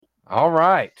All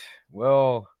right.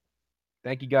 Well,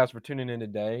 thank you guys for tuning in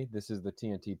today. This is the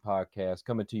TNT podcast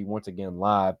coming to you once again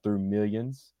live through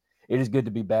millions. It is good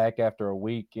to be back after a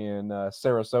week in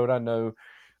Sarasota. I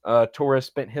know Torres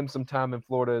spent him some time in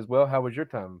Florida as well. How was your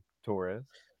time, Torres?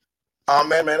 Oh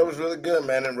man, it was really good,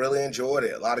 man, and really enjoyed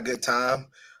it. A lot of good time.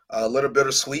 A little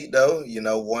bittersweet though,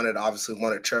 obviously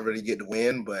wanted Trevor to get the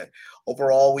win, but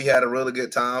overall we had a really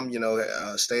good time.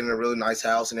 Stayed in a really nice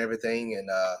house and everything, and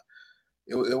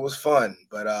it was fun.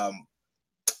 But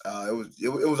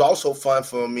it was also fun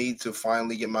for me to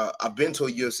finally get my. I've been to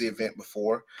a UFC event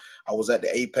before. I was at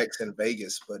the Apex in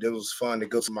Vegas, but it was fun to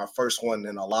go to my first one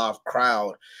in a live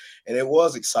crowd, and it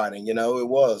was exciting. It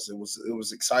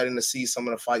was exciting to see some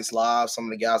of the fights live. Some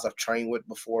of the guys I've trained with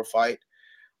before a fight.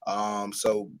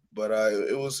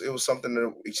 It was something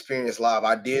to experience live.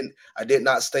 I did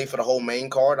not stay for the whole main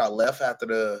card. I left after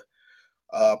the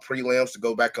prelims to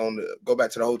go back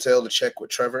to the hotel to check with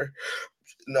Trevor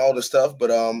and all this stuff. But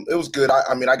it was good.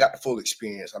 I mean, I got the full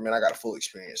experience.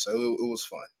 So it was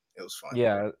fun. It was fun.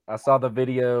 Yeah, I saw the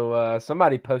video.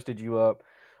 Somebody posted you up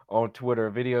on Twitter,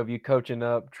 a video of you coaching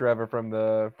up Trevor from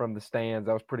the stands.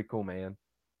 That was pretty cool, man.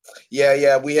 Yeah,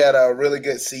 yeah. We had really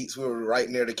good seats. We were right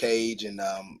near the cage, and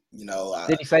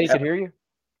Did he say he could hear you?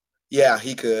 yeah,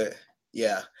 he could.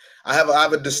 Yeah, I have a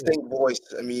Good. distinct voice.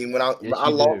 I mean, when I Yes, I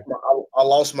you lost do. I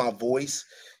lost my voice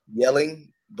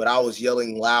yelling, but I was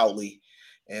yelling loudly.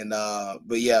 And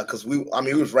but yeah, because we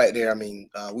was right there. I mean,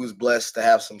 we was blessed to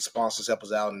have some sponsors help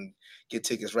us out and get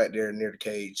tickets right there near the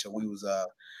cage. So we was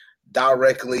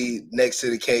directly next to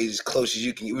the cage, as close as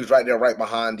you can. It was right there, right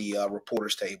behind the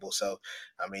reporters table. So,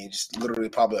 I mean, just literally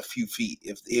probably a few feet,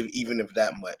 if even if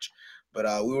that much. But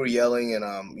we were yelling, and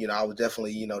I was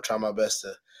definitely try my best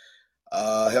to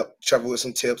help Trevor with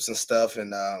some tips and stuff.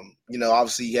 And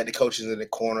obviously he had the coaches in the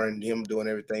corner and him doing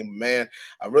everything. But man,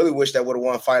 I really wish that would have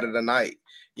won fight of the night.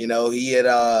 He had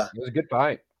It was a good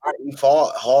fight. he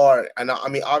fought hard, and I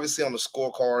mean, obviously on the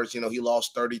scorecards, he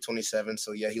lost 30-27.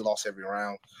 So yeah, he lost every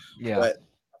round. Yeah, But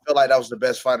I feel like that was the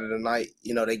best fight of the night.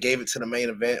 They gave it to the main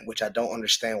event, which I don't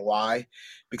understand why,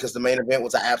 because the main event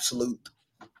was an absolute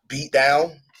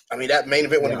beatdown. I mean, that main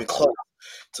event wasn't yeah, even close.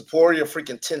 Taporia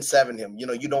freaking 10-7 him.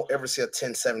 You don't ever see a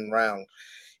 10-7 round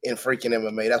in freaking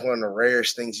MMA. That's one of the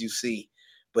rarest things you see.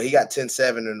 But he got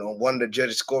 10-7, and on one of the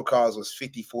judges' scorecards was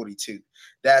 50-42.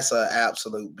 That's an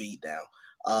absolute beatdown.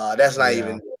 yeah, That's not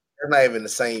even the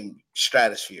same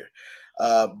stratosphere.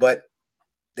 But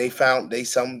they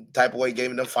some type of way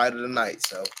gave them fight of the night.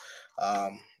 So,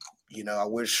 um, I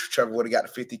wish Trevor would have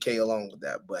got the 50K along with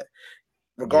that. But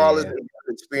regardless of yeah.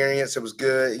 the experience, it was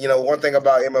good. One thing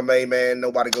about MMA, man,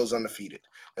 nobody goes undefeated.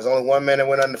 There's only one man that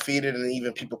went undefeated, and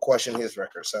even people question his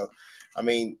record. So, I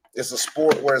mean, it's a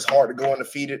sport where it's hard to go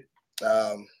undefeated.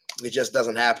 Um, it just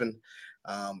doesn't happen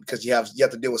because you have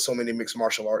to deal with so many mixed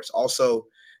martial arts. Also,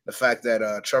 the fact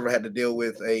that Trevor had to deal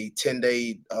with a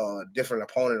 10-day different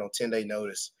opponent on 10-day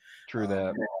notice True um,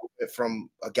 that. from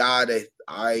a guy that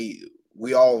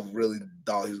we all really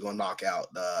thought he was going to knock out.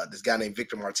 This guy named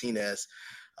Victor Martinez.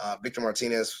 Victor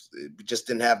Martinez just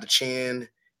didn't have the chin.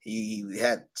 He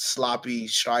had sloppy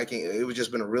striking. It was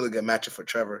just been a really good matchup for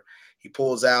Trevor. He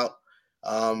pulls out.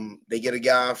 They get a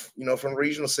guy, from the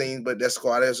regional scene, but that's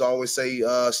why there's always say,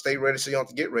 stay ready so you don't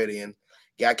have to get ready. And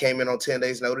guy came in on 10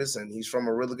 days notice, and he's from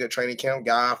a really good training camp.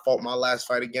 Guy I fought my last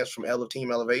fight against from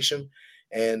Team Elevation.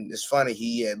 And it's funny,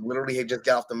 he had just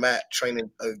got off the mat training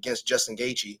against Justin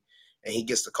Gaethje, and he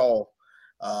gets the call,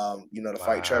 to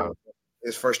fight Trevor, Wow.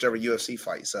 his first ever UFC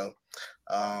fight. So,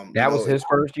 um, you That was know, his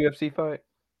first UFC fight?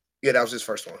 yeah, that was his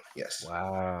first one. Yes.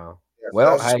 Wow. Yeah, so that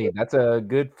Well, was. hey, that's a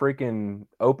good freaking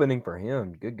opening for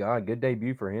him. Good God, good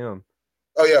debut for him.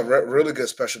 Oh yeah, really good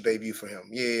special debut for him.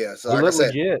 Yeah, yeah. So He like I looked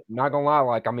said, legit, not gonna lie.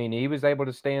 Like, I mean, he was able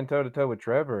to stand toe to toe with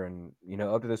Trevor, and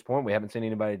up to this point, we haven't seen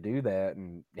anybody do that.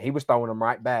 And he was throwing them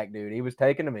right back, dude. He was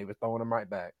taking them, he was throwing them right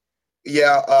back.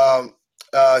 yeah,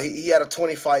 he had a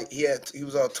 20 fight. He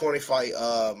was on a 20 fight.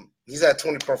 He's had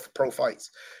 20 pro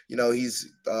fights.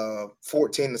 He's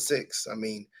 14-6. I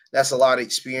mean, that's a lot of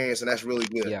experience, and that's really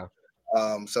good. Yeah,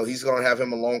 So he's going to have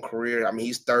him a long career. I mean,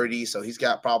 he's 30, so he's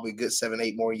got probably a good 7,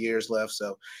 8 more years left.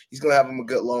 So he's going to have him a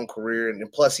good long career. And then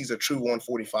plus, he's a true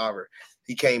 145er.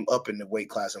 He came up in the weight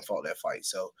class and fought that fight.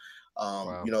 So,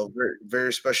 wow, very,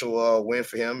 very special win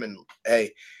for him. And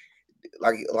hey,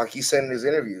 like he said in his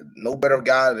interview, no better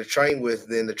guy to train with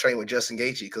than to train with Justin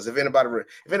Gaethje. Because if anybody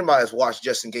has watched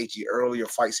Justin Gaethje earlier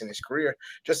fights in his career,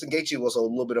 Justin Gaethje was a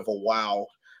little bit of a wow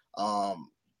um,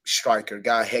 striker,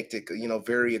 guy, hectic,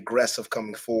 very aggressive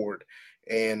coming forward,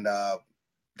 and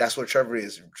that's what Trevor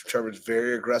is. Trevor's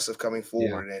very aggressive coming yeah,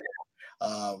 forward,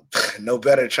 and no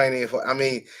better training. I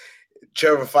mean,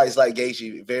 Trevor fights like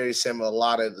Gaethje, very similar, a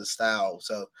lot of the style.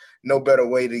 So no better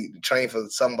way to train for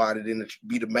somebody than to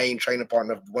be the main training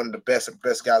partner of one of the best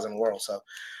guys in the world. So,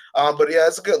 but yeah,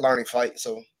 it's a good learning fight.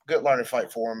 So good learning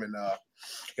fight for him, and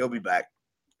he'll be back.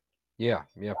 Yeah,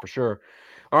 yeah, for sure.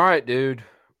 All right, dude.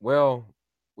 Well,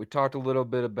 we talked a little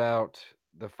bit about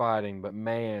the fighting, but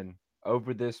man,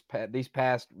 over these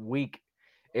past week,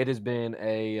 it has been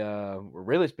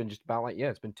really it's been just about like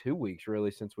it's been 2 weeks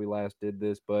really since we last did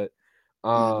this, but Hmm.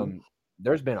 um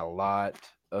there's been a lot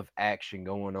of action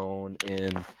going on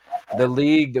in the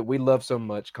league that we love so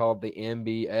much called the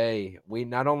NBA. We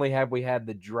not only have we had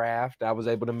the draft, I was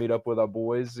able to meet up with our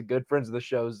boys, good friends of the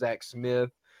show, Zach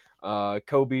Smith,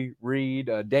 Kobe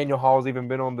Reed, Daniel Hall's even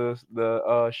been on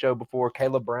the show before.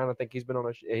 Caleb Brown, I think he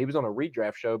was on a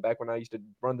redraft show back when I used to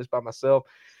run this by myself.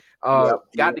 Yep.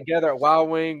 Got Yep. together at Wild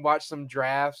Wing, watched some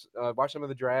drafts, watched some of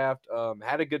the draft.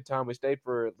 Had a good time. We stayed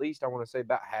for at least I want to say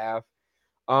about half.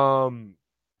 Um,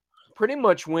 Pretty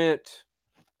much went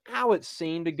how it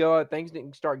seemed to go. Things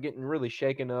didn't start getting really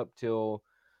shaken up till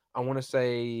I want to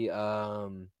say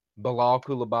Bilal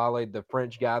Koulibaly, the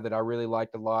French guy that I really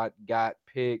liked a lot, got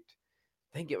picked.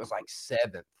 I think it was like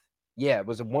seventh. Yeah, it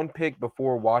was a one pick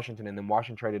before Washington, and then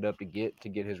Washington traded up to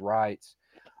get his rights.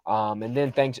 And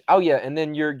then things. Oh yeah, and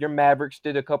then your Mavericks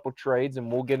did a couple trades,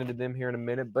 and we'll get into them here in a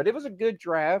minute. But it was a good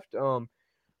draft.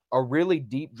 A really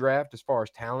deep draft as far as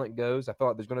talent goes. I feel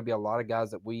like there's going to be a lot of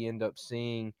guys that we end up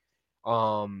seeing.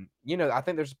 I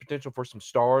think there's potential for some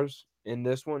stars in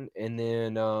this one, and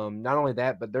then not only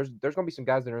that, but there's going to be some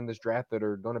guys that are in this draft that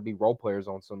are going to be role players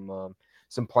on some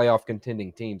playoff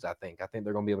contending teams. I think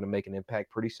they're going to be able to make an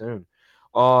impact pretty soon.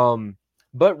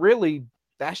 But really,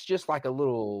 that's just like a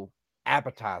little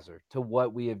appetizer to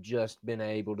what we have just been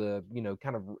able to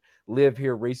kind of live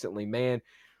here recently, man.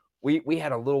 We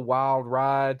had a little wild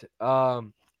ride.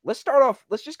 Let's start off.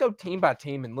 Let's just go team by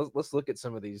team and let's look at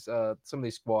some of these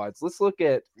squads. Let's look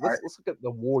at All let's right. let's look at the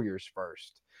Warriors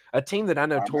first. A team that I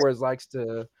know All right. Torres likes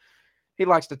to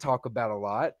talk about a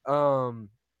lot.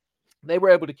 They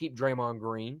were able to keep Draymond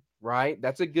Green, right?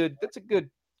 That's a good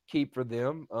keep for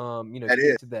them. That Keep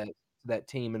is. to that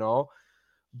team and all.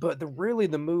 But the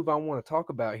move I want to talk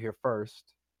about here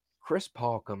first, Chris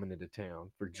Paul coming into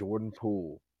town for Jordan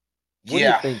Poole. What do you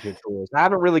Yeah. think here, Torres? I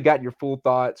haven't really got your full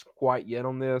thoughts quite yet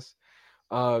on this.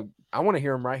 Uh, I want to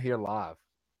hear them right here live.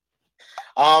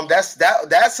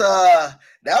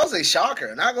 That was a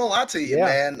shocker. Not gonna lie to you, Yeah,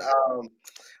 man.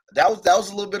 That was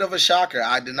a little bit of a shocker.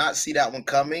 I did not see that one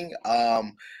coming.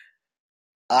 I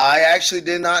actually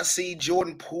did not see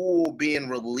Jordan Poole being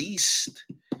released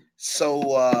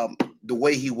so the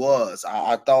way he was.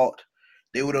 I thought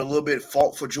they would have a little bit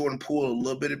fought for Jordan Poole a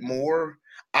little bit more.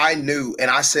 I knew,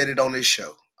 and I said it on this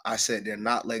show. I said they're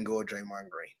not letting go of Draymond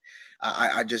Green.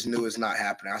 I just knew it's not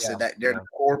happening. I yeah, said that they're the yeah.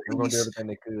 core They're going to do piece. everything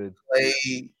they could.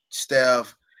 Clay,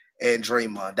 Steph, and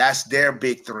Draymond. That's their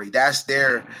big three. That's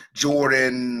their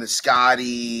Jordan,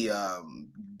 Scotty,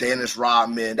 Dennis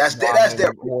Rodman. That's their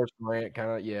Rodman, Horace Grant,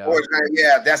 kind of, yeah.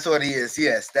 yeah, that's what he is.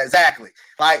 Yes, exactly.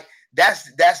 Like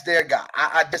that's their guy.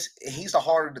 I just he's the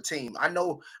heart of the team. I He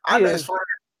know it's is. funny.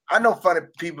 I know funny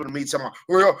people to meet someone.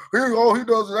 Well, all he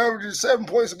does is averages 7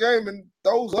 points a game and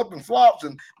throws up and flops.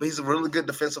 But he's a really good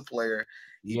defensive player.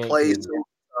 He You ain't plays kidding.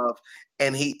 so tough,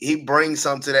 and he brings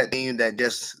something to that team that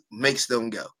just makes them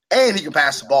go. And he can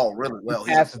pass the ball really He well.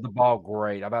 passes the ball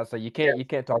great. I'm about to say Yeah, you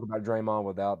can't talk about Draymond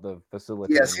without the yes,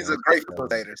 facilitating he's a work. great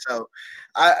facilitator. So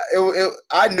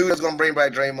I knew he was going to bring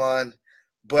back Draymond,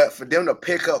 but for them to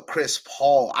pick up Chris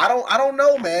Paul, I don't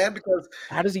know, man, because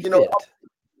How does he you know fit?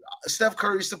 Steph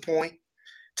Curry's the point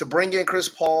to bring in Chris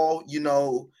Paul.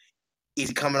 Is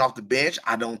he coming off the bench?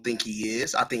 I don't think he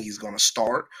is. I think he's going to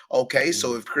start. Okay,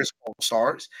 so Mhm. if Chris Paul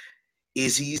starts,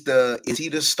 is he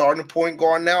the starting point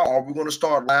guard now? Are we going to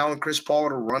start allowing Chris Paul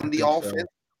to I run the think offense? so.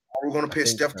 Are we going to I put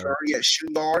think Steph so. Curry at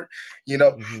shooting guard? You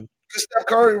know, Hmm. because Steph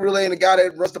Curry really ain't the guy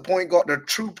that runs the point guard, the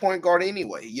true point guard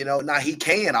anyway. Now he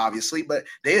can obviously, but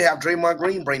they have Draymond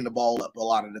Green bring the ball up a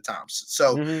lot of the times.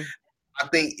 So Hmm. I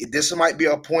think this might be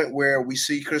a point where we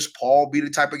see Chris Paul be the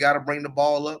type of guy to bring the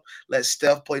ball up. Let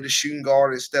Steph play the shooting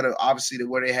guard instead of obviously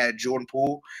where they had Jordan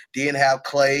Poole, didn't have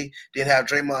Clay, didn't have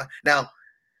Draymond. Now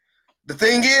the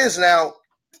thing is, now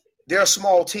they're a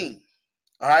small team.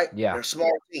 All right, Yeah. they're a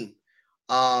small team.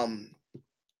 Um,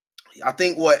 I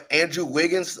think what Andrew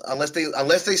Wiggins, unless they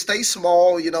stay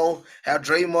small, have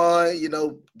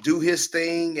Draymond, do his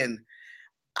thing, and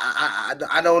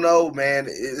I don't know, man.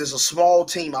 It's a small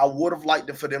team. I would have liked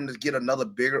it for them to get another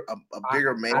a I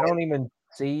bigger man. I don't even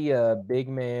see a big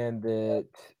man that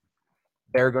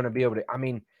they're gonna be able to I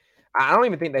mean, I don't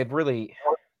even think they've really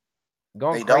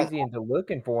gone They don't. crazy into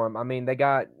looking for him. I mean, they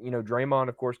got, Draymond,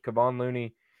 of course, Kevon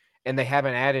Looney, and they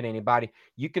haven't added anybody.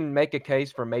 You can make a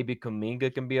case for maybe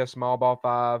Kuminga can be a small ball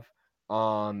five.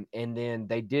 And then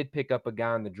they did pick up a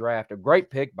guy in the draft, a great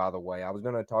pick, by the way. I was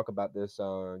going to talk about this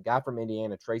guy from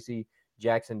Indiana, Tracy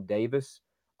Jackson Davis.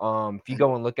 If you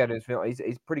go and look at his film,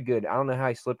 he's pretty good. I don't know how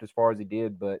he slipped as far as he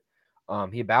did, but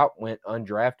he about went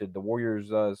undrafted. The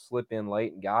Warriors slipped in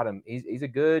late and got him. He's a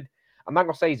good. I'm not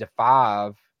gonna say he's a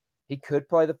five. He could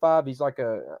play the five. He's like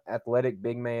a athletic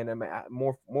big man. I mean,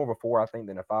 more of a four, I think,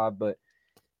 than a five. But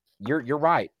you're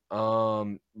right.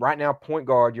 Right now, point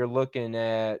guard, you're looking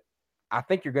at. I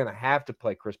think you're gonna have to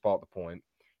play Chris Paul at the point.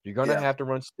 You're gonna Yeah. have to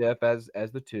run Steph as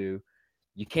the two.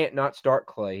 You can't not start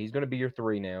Clay. He's gonna be your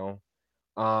three now.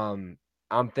 Um,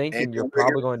 I'm And thinking you're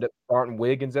probably going to end up starting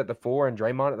Wiggins at the four and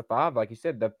Draymond at the five. Like you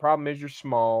said, the problem is you're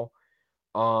small.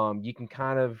 You can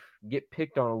kind of get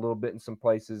picked on a little bit in some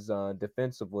places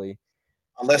defensively.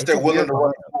 unless It's they're a willing weird to run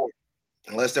lineup. the floor.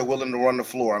 Unless they're willing to run the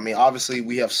floor. I mean, obviously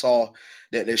we have saw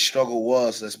that their struggle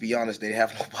was, let's be honest, they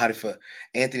have nobody for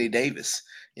Anthony Davis.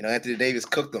 Anthony Davis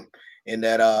cooked them Yeah, in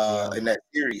that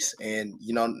series. And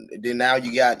then now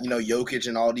you got, Jokic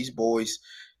and all these boys.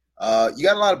 You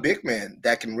got a lot of big men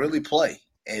that can really play.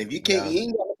 And if yeah. you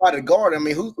ain't got nobody to guard. I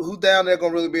mean, who down there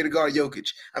gonna really be able to guard Jokic?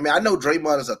 I mean, I know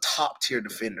Draymond is a top tier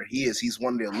defender. He is. He's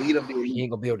one of the elite of the He elite.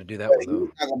 ain't gonna be able to do that But one he's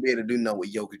though. not gonna be able to do no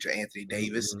with Jokic or Anthony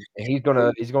Davis. Mm-mm. And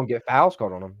he's gonna get fouls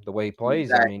called on him the way he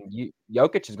plays. I Exactly. mean,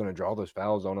 Jokic is gonna draw those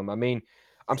fouls on him. I mean,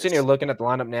 I'm sitting here looking at the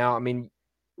lineup now. I mean,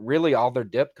 really, all their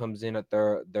depth comes in at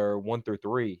their 1 through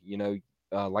 3.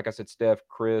 Like I said, Steph,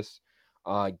 Chris.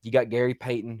 You got Gary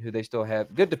Payton, who they still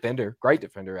have, good defender, great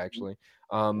defender actually.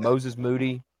 Moses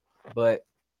Moody, but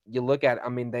you look at, I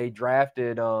mean, they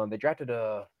drafted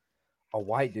a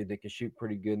white dude that can shoot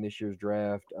pretty good in this year's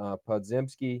draft,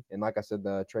 Podzimski, and like I said,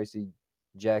 the Tracy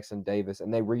Jackson Davis,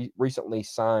 and they recently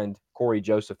signed Corey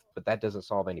Joseph, but that doesn't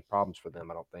solve any problems for them,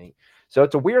 I don't think. So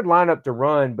it's a weird lineup to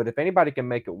run, but if anybody can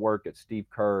make it work, it's Steve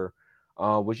Kerr.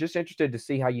 Was just interested to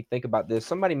see how you think about this.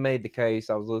 Somebody made the case.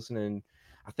 I was listening.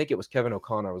 I think it was Kevin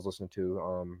O'Connor I was listening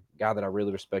to, guy that I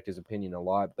really respect his opinion a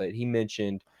lot, but he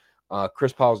mentioned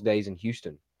Chris Paul's days in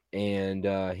Houston and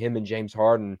him and James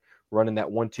Harden running that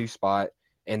 1-2 spot,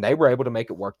 and they were able to make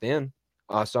it work then.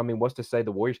 So I mean, what's to say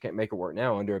the Warriors can't make it work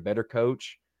now under a better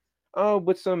coach?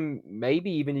 With some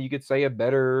maybe even you could say a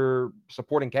better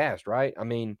supporting cast, right? I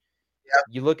mean, Yeah.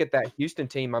 you look at that Houston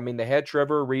team. I mean, they had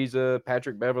Trevor Ariza,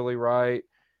 Patrick Beverly, right?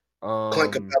 Clint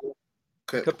Um, Capella.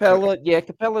 Clint Capella, yeah,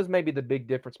 Capella's maybe the big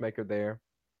difference maker there.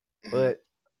 Mhm. But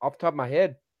off the top of my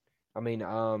head, I mean,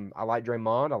 I like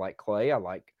Draymond, I like Clay, I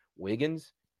like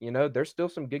Wiggins. There's still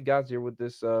some good guys here with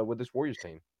this Warriors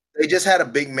team. They just had a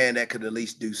big man that could at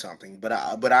least do something. But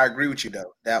I agree with you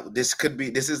though that this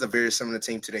is a very similar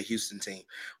team to the Houston team.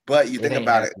 But you It think ain't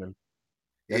about it, happening.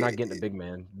 They're not getting a it big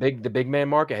man. The big man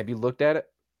market. Have you looked at it?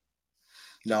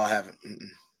 no, I haven't. Mm-mm.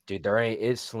 Dude, there ain't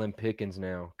it's slim pickings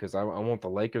now because I want the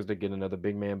Lakers to get another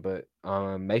big man, but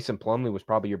Mason Plumlee was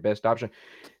probably your best option.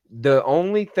 The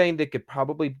only thing that could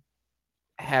probably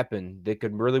happen that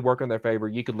could really work in their favor,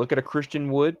 you could look at a Christian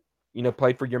Wood,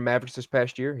 played for your Mavericks this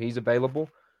past year. He's available.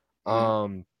 Mhm.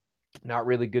 Um, Not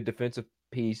really good defensive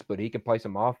piece, but he can play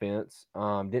some offense.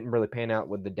 Didn't really pan out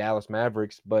with the Dallas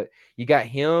Mavericks, but you got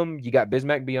him. You got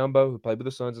Bismack Biyombo, who played with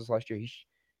the Suns this last year.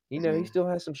 He Mhm. still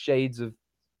has some shades of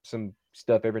some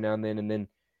stuff every now and then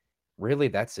really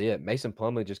that's it. Mason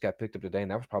Plumlee just got picked up today,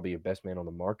 and that was probably your best man on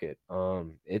the market.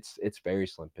 It's very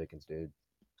slim pickings, dude.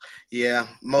 Yeah,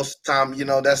 most of the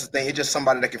time, that's the thing. It's just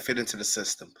somebody that can fit into the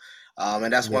system,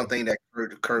 and that's Yeah, one thing that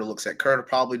Kerr looks at. Kerr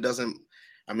probably doesn't.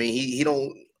 I mean, he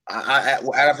don't.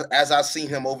 As I've seen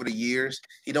him over the years,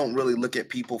 he don't really look at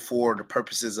people for the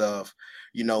purposes of,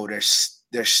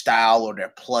 their style or their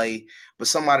play, but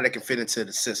somebody that can fit into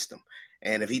the system.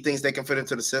 And if he thinks they can fit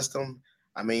into the system,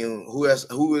 I mean, who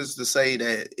is to say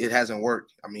that it hasn't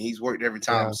worked? I mean, he's worked every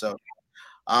time. yeah, So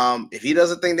if he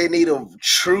doesn't think they need a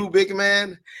true big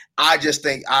man, I just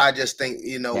think that hurt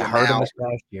him now this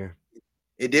past year.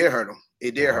 it did hurt him. It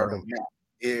It did hurt hurt him. him.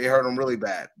 Yeah, it hurt him really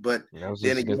bad. But And that was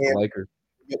then just against the again, Lakers.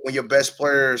 when your best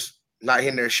players not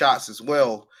hitting their shots as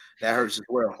well, that hurts as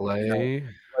well. Clay,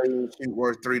 Clay shoot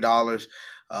worth $3.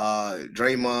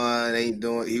 Draymond ain't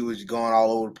doing. He was going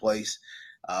all over the place.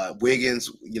 Wiggins.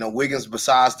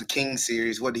 Besides the King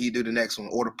series, what did he do the next one?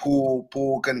 Or the Pool?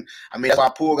 Pool can. I mean, that's why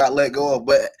Pool got let go of.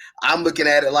 But I'm looking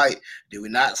at it like, did we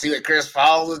not see what Chris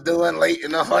Paul was doing late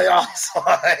in the playoffs?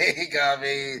 Like, I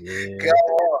mean, come yeah,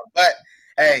 on. But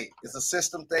hey, it's a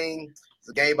system thing. It's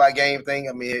a game by game thing.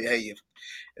 I mean, hey,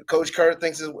 if Coach Kerr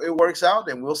thinks it works out,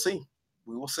 then we'll see.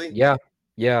 We will see. yeah,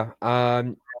 yeah.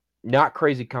 Not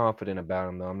crazy confident about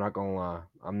him though. I'm not gonna lie.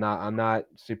 I'm not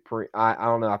super. I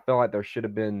don't know. I feel like there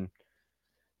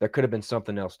could have been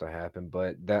something else to happen,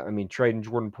 but that I mean trading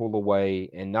Jordan Poole away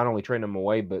and not only trading him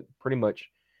away, but pretty much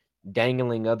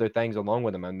dangling other things along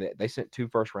with him. I mean, they sent two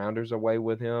first rounders away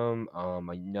with him,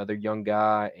 another young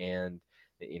guy, and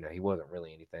he wasn't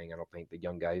really anything. I don't think the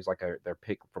young guy. He's like their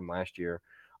pick from last year,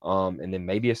 and then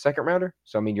maybe a second rounder.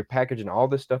 So I mean, you're packaging all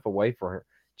this stuff away for her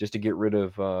just to get rid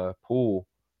of Poole.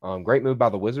 Great move by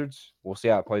the Wizards. We'll see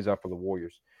how it plays out for the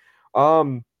Warriors.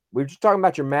 Um, we were just talking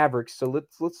about your Mavericks, so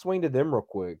let's swing to them real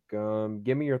quick.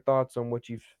 Give me your thoughts on what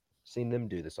you've seen them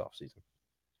do this offseason.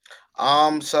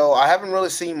 So I haven't really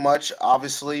seen much,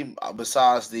 obviously,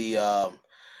 besides the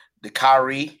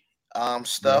Kyrie Yeah.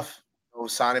 stuff.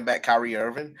 Signing back Kyrie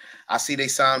Irving. I see they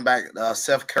signed back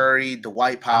Seth Curry,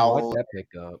 Dwight I like Powell, that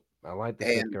pickup. I like the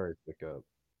Seth and Curry pickup.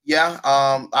 yeah,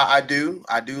 I do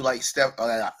like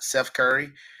Seth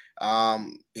Curry.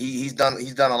 He's done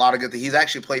a lot of good things. He's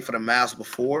actually played for the Mavs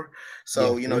before, Yeah,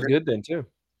 so he was good then too.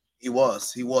 he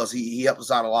helped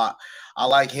us out a lot. I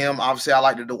like him. Obviously, I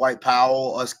like the Dwight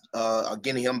Powell, us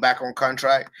getting him back on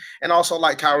contract, and also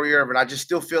like Kyrie Irving. I just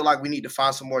still feel like we need to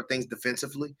find some more things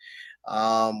defensively.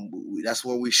 That's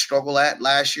where we struggle at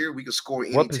last year. We could score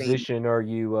any What team. position are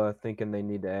you thinking they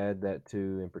need to add that to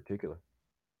in particular?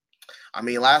 I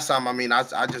mean, last time,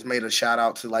 I just made a shout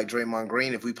out to like Draymond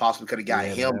Green. If we possibly could have got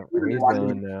Yeah, but him, that he's I knew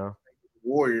done now.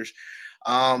 Warriors.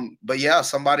 But yeah,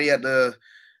 somebody at the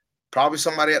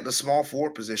small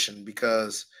forward position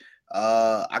because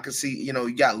I could see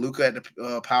you got Luca at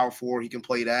the power forward. He can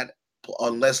play that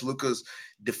unless Luca's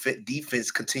defense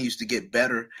continues to get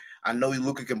better. I know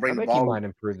Luca can I bring the think he ball. might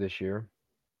improve this year.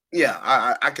 Yeah,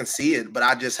 I can see it, but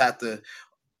I just have to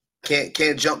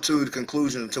can't jump to the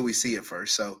conclusion until we see it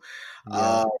first. So. Yeah.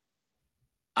 Uh,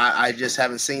 I just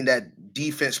haven't seen that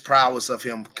defense prowess of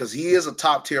him because he is a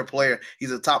top tier player.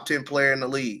 He's a top 10 player in the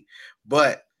league.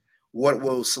 But what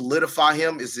will solidify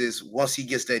him is this once he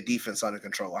gets that defense under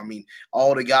control. I mean,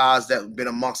 all the guys that have been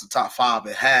amongst the top five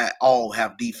all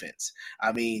have defense.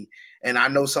 I mean, and I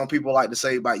know some people like to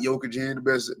say about Jokic, he ain't the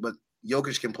best, but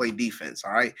Jokic can play defense.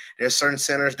 All right. There's certain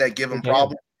centers that give He him can.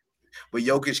 problems, but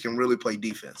Jokic can really play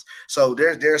defense. So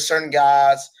there's certain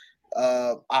guys.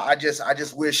 I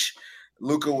just wish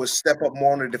Luca would step up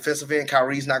more on the defensive end.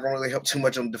 Kyrie's not going to really help too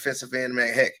much on the defensive end,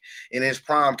 man. Heck, in his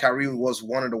prime, Kyrie was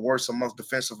one of the worst amongst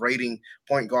defensive rating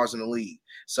point guards in the league.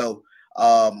 So,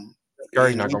 Curry's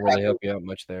and not we gonna got really help you out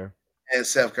much there. and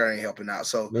Steph Curry ain't helping out. I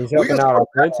So mean, he's we can helping out score.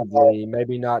 offensively,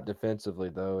 maybe not defensively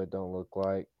though. It don't look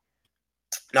like.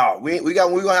 No, we're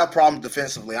gonna have problems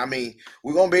defensively. I mean,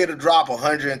 we're gonna be able to drop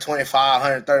 125,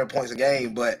 130 points a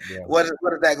game, but Yeah. what is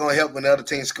that gonna help when the other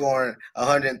team's scoring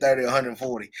 130,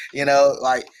 140?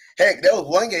 Like heck, there was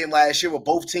one game last year where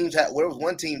both teams had. Where was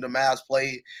one team the Mavs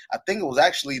played? I think it was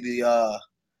actually the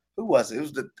who was it? It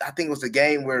was the I think it was the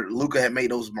game where Luca had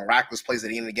made those miraculous plays at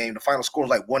the end of the game. The final score was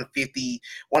like 150,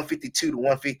 152 to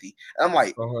 150. And I'm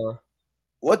like, Uh huh.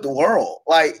 what the world?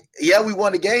 Like, yeah, we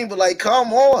won the game, but like,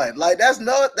 come on, like that's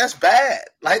bad.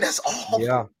 Like that's Yeah. awful.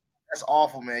 That's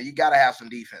awful, man. You gotta have some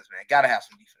defense, man. Gotta have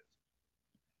some defense.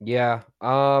 Yeah.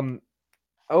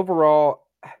 Overall,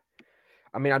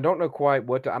 I mean, I don't know quite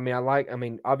what to. I mean, I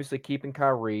mean, obviously keeping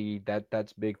Kyrie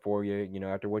that's big for you. You know,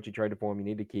 after what you traded for him, you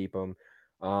need to keep him.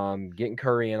 Getting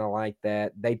Curry in, I like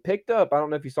that. They picked up. I don't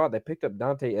know if you saw it. They picked up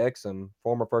Dante Exum,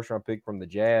 former first round pick from the I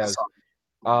saw. Jazz.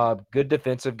 Mhm. Good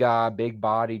defensive guy, big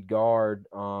bodied guard.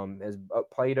 Has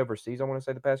played overseas. I want to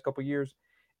say the past couple years,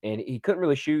 and he couldn't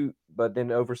really shoot. But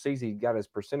then overseas, he got his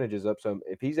percentages up. So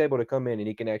if he's able to come in and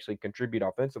he can actually contribute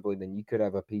offensively, then you could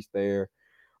have a piece there.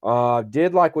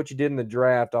 Did like what you did in the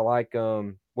draft. I like.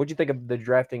 What'd you think of the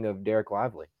drafting of Derek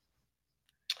Lively?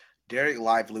 Derek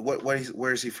Lively.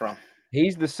 Where is he from?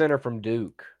 He's the center from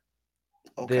Duke.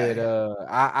 That Okay.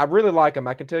 I really like him.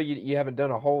 I can tell you haven't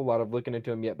done a whole lot of looking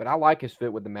into him yet, but I like his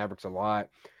fit with the Mavericks a lot.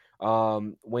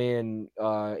 When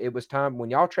it was time when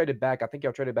y'all traded back, I think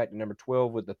y'all traded back to number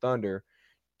 12 with the Thunder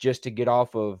just to get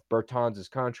off of Bertans'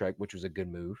 contract, which was a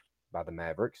good move by the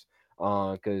Mavericks.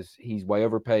 Because he's way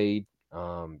overpaid.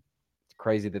 It's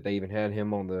crazy that they even had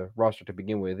him on the roster to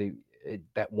begin with.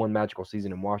 That one magical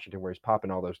season in Washington where he's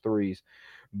popping all those threes,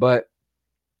 but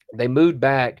they moved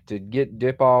back to get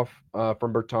dip off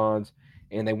from Bertans,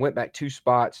 and they went back two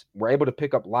spots. Were able to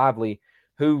pick up Lively,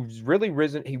 who's really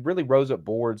risen. He really rose up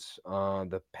boards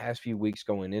the past few weeks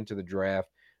going into the draft.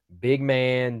 Big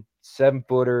man, 7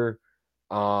 footer.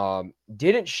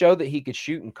 Didn't show that he could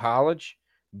shoot in college,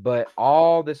 but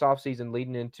all this offseason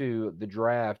leading into the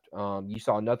draft, you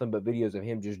saw nothing but videos of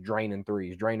him just draining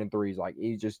threes. Like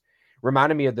he's just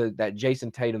reminded me of that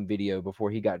Jason Tatum video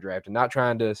before he got drafted. Not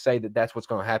trying to say that that's what's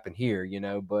going to happen here,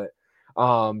 but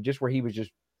just where he was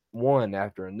just one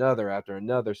after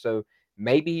another. So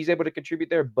maybe he's able to contribute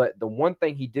there. But the one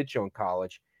thing he did show in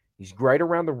college, he's great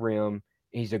around the rim.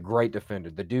 He's a great defender.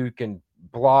 The dude can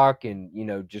block and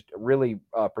just really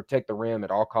protect the rim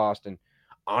at all costs. And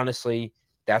honestly,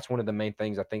 that's one of the main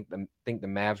things I think the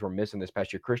Mavs were missing this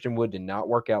past year. Christian Wood did not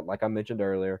work out, like I mentioned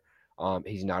earlier.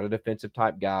 He's not a defensive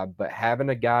type guy, but having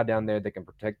a guy down there that can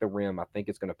protect the rim, I think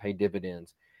it's going to pay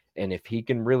dividends. And if he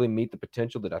can really meet the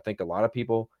potential that I think a lot of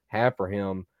people have for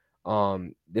him,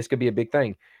 this could be a big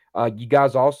thing. You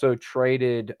guys also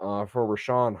traded for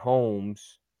Rashawn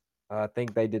Holmes. I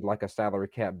think they did like a salary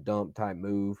cap dump type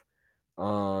move.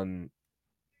 Um,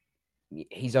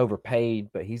 he's overpaid,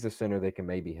 but he's a center that can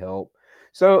maybe help.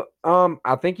 So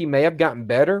I think he may have gotten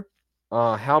better.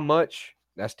 How much?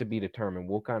 That's to be determined.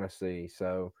 We'll kind of see.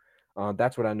 So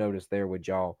that's what I noticed there with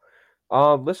y'all.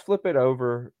 Let's flip it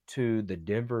over to the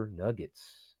Denver Nuggets.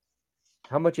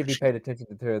 How much have you paid attention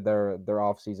to their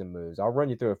offseason moves? I'll run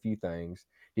you through a few things.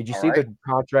 Did you All see right. the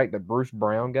contract that Bruce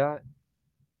Brown got?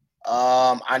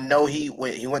 I know he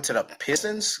went to the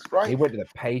Pistons, He right? went to the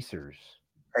Pacers,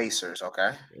 Pacers,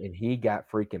 okay. and he got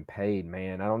freaking paid,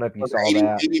 man. I don't know if you Was it saw 80,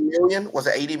 that. 80 million? Was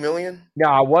it 80 million? No,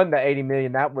 I won the 80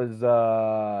 million. That was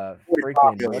 45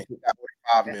 freaking million. what's it? He got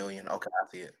 45 that- million. Okay,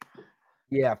 I see it.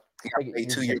 Yeah, He I got think paid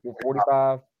what two you year say,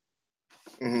 45.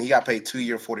 45. He got paid 2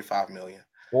 year 45 million.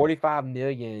 45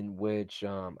 million, which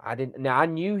I didn't now I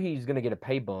knew he's gonna get a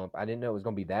pay bump. I didn't know it was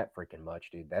gonna be that freaking much,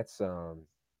 dude. That's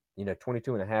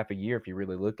 22 and a half a year if you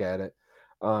really look at it.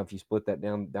 If you split that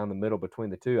down the middle between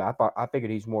the two. I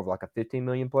figured he's more of like a 15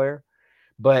 million player.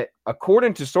 But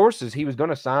according to sources, he was going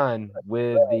to sign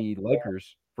with the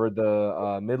Lakers for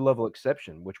the mid-level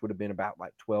exception, which would have been about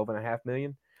like 12.5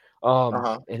 million.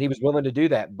 Uh-huh. And he was willing to do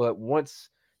that. But once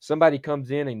somebody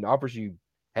comes in and offers you,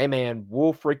 hey man,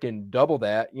 we'll freaking double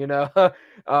that,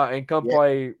 and come Yeah.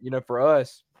 play, for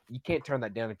us, you can't turn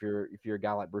that down if you're a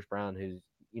guy like Bruce Brown who's,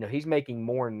 he's making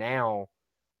more now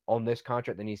on this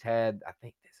contract than he's had. I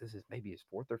think this is maybe his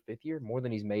fourth or fifth year, more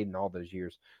than he's made in all those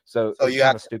years. So So it's you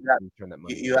have kind of to, stupid to turn that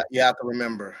money you, down. you have to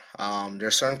remember,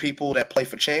 there's certain people that play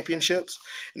for championships,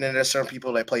 and then there's certain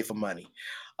people that play for money.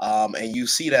 And you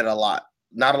see that a lot.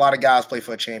 Not a lot of guys play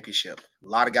for a championship. A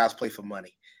lot of guys play for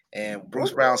money. And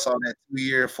Bruce Brown saw that 2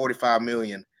 year 45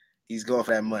 million. He's going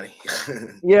for that money.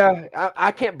 Yeah,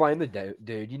 I can't blame the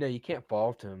dude. You can't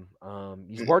fault him.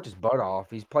 He's worked his butt off.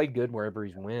 He's played good wherever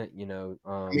he's went. I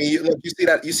mean, look,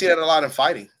 you see that a lot in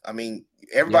fighting. I mean,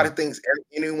 Yeah, everybody thinks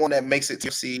anyone that makes it to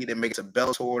UFC, that makes it to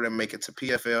Bellator, that make it to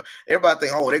PFL, everybody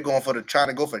think, oh, they're going for trying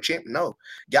to go for a champ. No,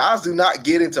 guys do not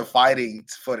get into fighting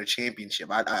for the championship.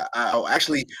 I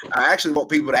actually want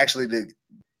people to actually to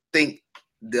think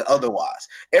the otherwise.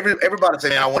 Everybody say,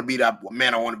 man, I want to be that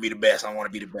man. I want to be the best. I want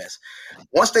to be the best.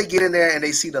 Once they get in there and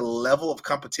they see the level of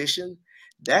competition,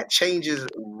 that changes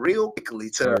real quickly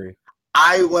to very.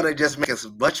 I want to just make as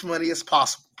much money as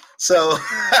possible. So,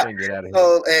 And get out of here.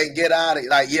 so and get out of it.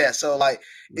 Like, yeah. So, like,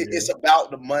 Yeah, it's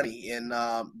about the money. And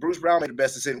Bruce Brown made the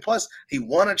best decision. Plus, he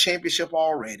won a championship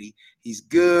already. He's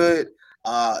good.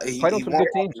 played on He some won good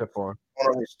teams so far.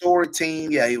 on a historic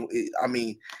team. Yeah. I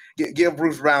mean, give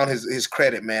Bruce Brown his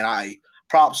credit, man. I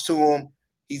props to him.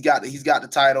 He's got the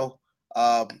title.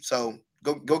 So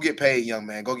go get paid, young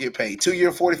man. Go get paid. 2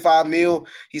 year 45 mil.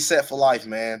 He's set for life,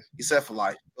 man. He's set for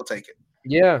life. Go take it.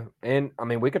 Yeah, and I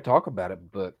mean we could talk about it,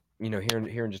 but here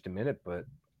in just a minute. But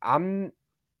I'm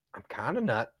I'm kind of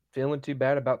not feeling too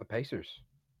bad about the Pacers.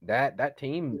 That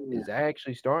team Ooh, is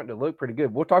actually starting to look pretty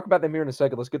good. We'll talk about them here in a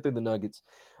second. Let's get through the Nuggets,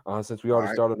 since we all already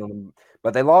right. started on them.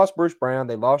 But they lost Bruce Brown.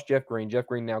 They lost Jeff Green. Jeff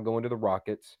Green now going to the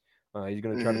Rockets. He's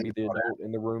going to try to be the All that. adult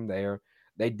in the room there.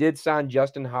 They did sign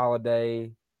Justin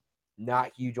Holiday.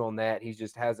 Not huge on that. He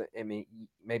just hasn't. I mean,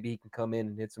 maybe he can come in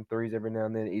and hit some threes every now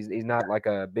and then. He's not like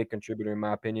a big contributor in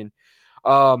my opinion.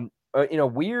 In a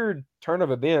weird turn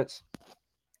of events,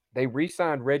 they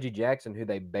re-signed Reggie Jackson, who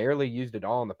they barely used at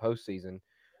all in the postseason.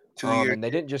 2 year. And they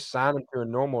didn't just sign him to a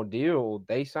normal deal.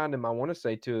 They signed him, I want to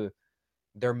say, to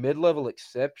their mid-level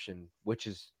exception, which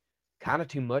is kind of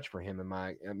too much for him. In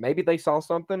my maybe they saw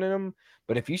something in him,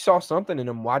 but if you saw something in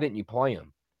him, why didn't you play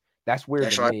him? That's weird to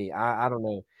That's right. me. I don't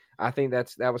know. I think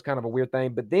that was kind of a weird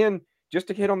thing. But then just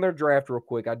to hit on their draft real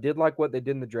quick, I did like what they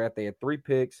did in the draft. They had three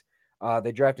picks.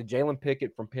 They drafted Jalen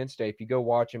Pickett from Penn State. If you go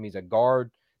watch him, he's a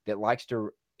guard that likes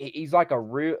to. He's like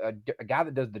a guy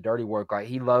that does the dirty work. Like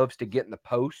he loves to get in the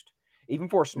post, even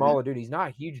for a Mhm. smaller dude. He's not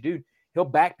a huge dude. He'll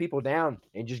back people down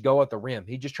and just go at the rim.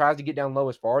 He just tries to get down low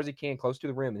as far as he can, close to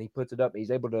the rim, and he puts it up. He's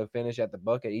able to finish at the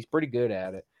bucket. He's pretty good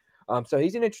at it. So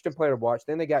he's an interesting player to watch.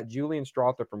 Then they got Julian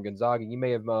Strother from Gonzaga. You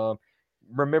may have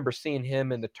remember seeing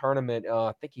him in the tournament.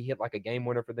 I think he hit like a game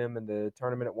winner for them in the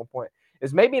tournament at one point. It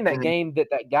was maybe in that Mhm. game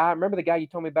that guy. Remember the guy you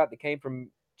told me about that came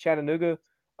from Chattanooga?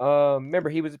 Remember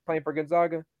he was playing for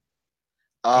Gonzaga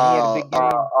and he had a Uh, big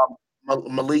uh, game.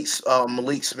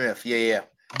 Malik Smith. Yeah, yeah.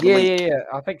 Yeah, Malik. yeah, yeah.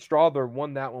 I think Strother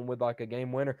won that one with like a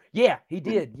game winner. Yeah, he Mhm.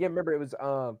 did. Yeah, remember it was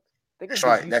I think it was That's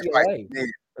against right. That's right. UCLA Yeah,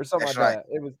 or something that's like right.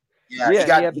 that. It was Yeah, yeah,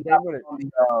 and he had the he got game winner. put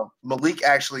on the Malik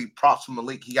actually props to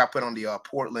Malik. He got put on the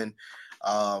Portland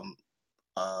um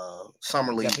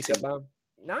summer Got league picked up team. by him.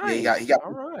 Yeah, he Nice. got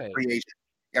All put right. free agent.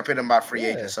 Got put him by free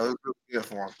agent, Yeah. so it was really good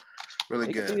for him. Really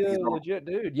He could good. be He's a on. legit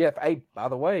dude. Yeah. Hey, by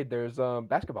the way, there's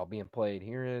basketball being played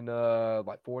here in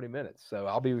like 40 minutes. So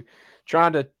I'll be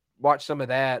trying to watch some of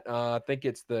that. I think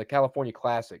it's the California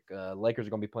Classic. Lakers are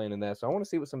going to be playing in that. So I want to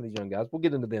see what some of these young guys. We'll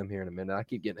get into them here in a minute. I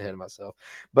keep getting ahead of myself.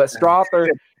 But Strother,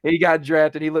 he got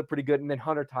drafted. He looked pretty good. And then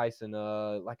Hunter Tyson,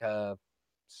 like a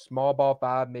small ball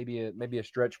five, maybe a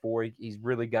stretch four. He's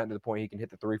really gotten to the point he can hit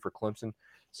the three for Clemson.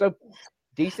 So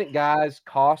decent guys,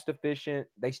 cost efficient.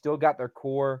 They still got their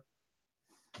core,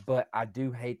 but I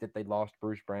do hate that they lost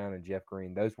Bruce Brown and Jeff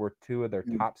Green. Those were two of their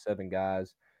top seven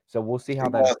guys. So we'll see how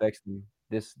It that was. affects them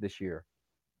this year.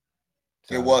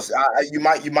 It So was. You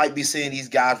might be seeing these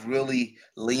guys really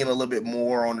lean a little bit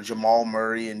more on the Jamal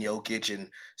Murray and Jokic and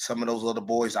some of those other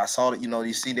boys. I saw that.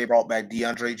 You see they brought back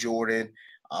DeAndre Jordan.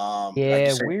 Like you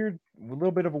yeah, said, weird, a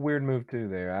little bit of a weird move too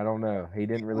there. I don't know. He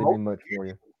didn't really do much for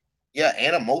you. yeah,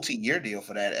 and a multi-year deal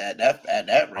for that at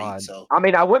that rate. Odd. So I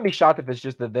mean, I wouldn't be shocked if it's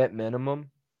just the vet minimum.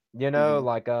 mhm.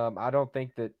 Like I don't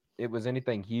think that it was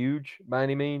anything huge by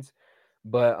any means,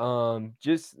 but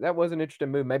just that was an interesting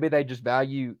move. Maybe they just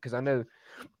value because I know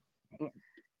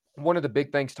one of the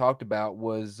big things talked about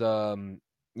was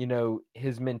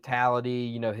his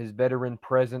mentality, his veteran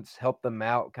presence helped them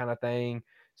out kind of thing.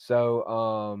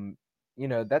 So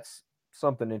that's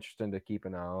something interesting to keep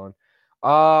an eye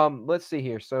on. Let's see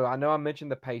here. So I know I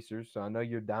mentioned the Pacers, so I know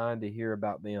you're dying to hear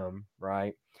about them,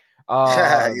 right?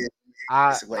 Yeah, I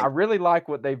basically really like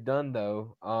what they've done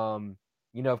though.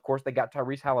 Of course they got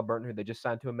Tyrese Halliburton, who they just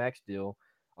signed to a max deal.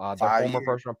 Their five former years.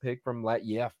 first round pick from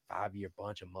 5-year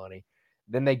bunch of money.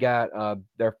 Then they got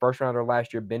their first rounder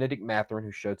last year, Benedict Mathurin,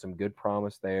 who showed some good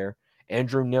promise there.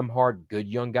 Andrew Nimhard, good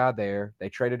young guy there. They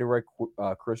traded away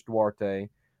Chris Duarte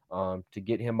to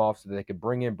get him off so that they could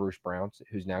bring in Bruce Brown,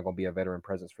 who's now going to be a veteran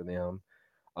presence for them.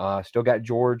 Still got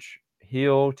George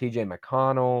Hill, TJ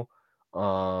McConnell,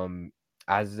 um,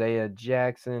 Isaiah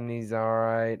Jackson. He's all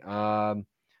right.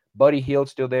 Buddy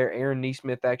Hield's still there. Aaron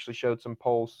Neesmith actually showed some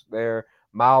pulse there.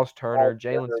 Miles Turner,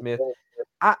 Jalen Smith.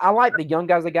 I like the young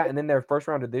guys they got, and then their first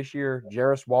rounder this year,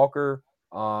 Jarris Walker,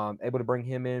 able to bring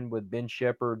him in with Ben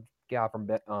Shepherd, guy from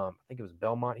I think it was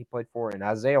Belmont he played for, and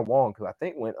Isaiah Wong, who I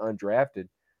think went undrafted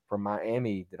from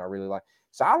Miami that I really like.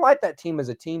 So I like that team as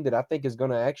a team that I think is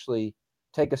going to actually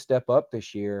take a step up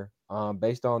this year,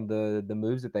 based on the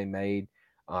moves that they made.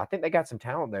 I think they got some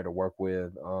talent there to work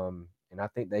with, and I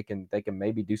think they can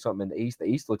maybe do something in the East. The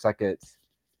East looks like it's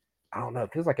I don't know.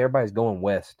 It feels like everybody's going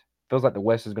West. Feels like the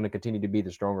West is going to continue to be the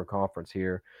stronger conference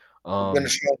here. It's been a Um,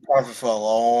 strong conference for a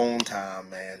long time,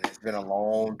 man. It's been a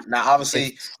long. Now, it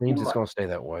obviously, we seems it's might going to stay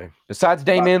that way. Besides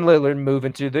about Damian Lillard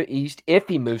moving to the East, if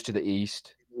he moves to the East,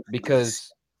 to the East.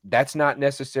 because that's not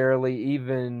necessarily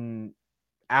even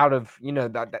out of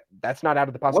that's not out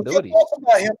of the What's your possibilities. thoughts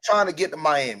about him trying to get to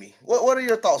Miami? What are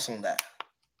your thoughts on that?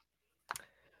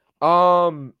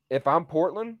 If I'm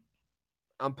Portland,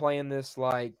 I'm playing this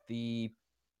like these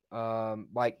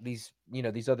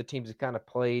other teams have kind of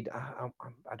played.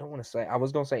 I don't want to say I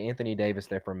was going to say Anthony Davis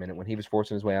there for a minute when he was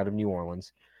forcing his way out of New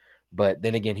Orleans, but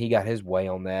then again he got his way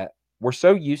on that. We're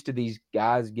so used to these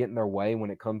guys getting their way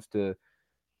when it comes to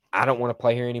I don't want to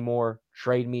play here anymore.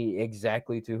 Trade me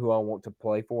exactly to who I want to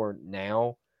play for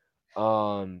now.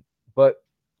 Um, but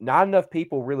not enough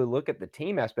people really look at the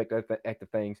team aspect at the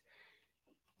things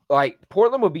like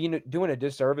Portland would be doing a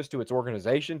disservice to its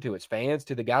organization, to its fans,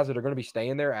 to the guys that are going to be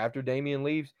staying there after Damian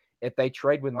leaves if they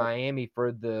trade with Miami for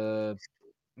I'm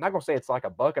not going to say it's like a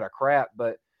bucket of crap,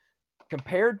 but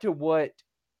compared to what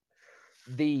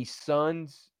the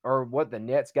Suns or what the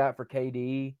Nets got for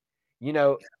KD, you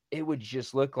know, it would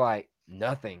just look like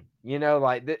nothing.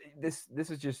 Like this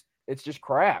is just it's just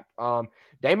crap.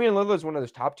 Damian Lillard is one of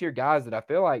those top tier guys that I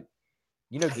feel like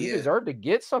you Yeah, deserve to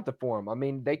get something for him. I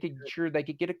mean, they could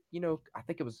get I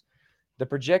think it was the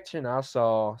projection I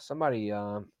saw. Somebody,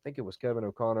 I think it was Kevin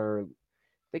O'Connor. I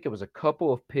think it was a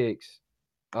couple of picks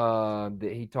that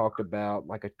he talked about,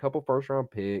 like a couple first round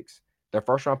picks. Their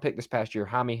first round pick this past year,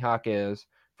 Jaime Jaquez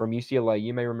from UCLA.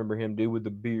 You may remember him, dude with the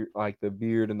beard, like the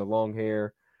beard and the long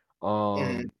hair.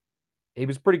 Mhm. Um, he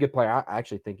was a pretty good player. I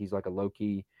actually think he's like a low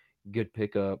key good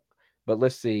pickup. But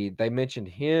let's see. They mentioned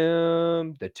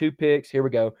him, the two picks. Here we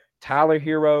go. Tyler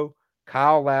Hero,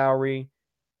 Kyle Lowry,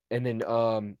 and then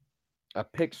a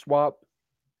pick swap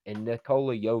and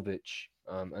Nikola Jovic,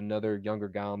 another younger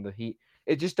guy on the Heat.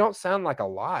 It just don't sound like a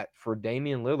lot for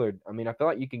Damian Lillard. I mean, I feel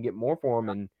like you can get more for him,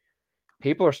 and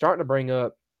people are starting to bring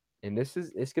up, and this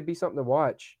could be something to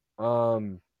watch.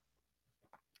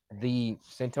 The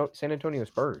San Antonio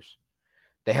Spurs.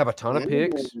 They have a ton of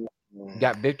picks. Mm.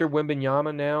 Got Victor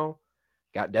Wembanyama now.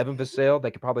 Got Devin Vassell. They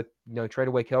could probably trade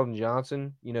away Keldon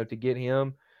Johnson to get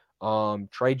him.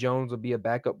 Trey Jones will be a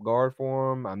backup guard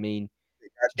for him. I mean,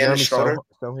 Dennis Jeremy Schroeder.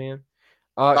 Sohan.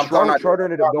 I'm calling out Schroeder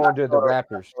ended up not going to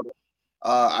the Schroeder.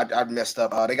 Raptors. I messed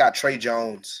up. They got Trey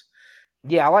Jones.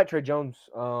 Yeah, I like Trey Jones.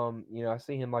 I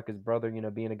see him like his brother,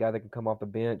 being a guy that can come off the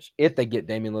bench if they get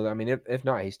Damian Lillard. I mean, if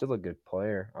not, he's still a good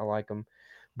player. I like him.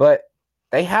 But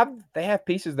they have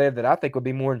pieces there that I think would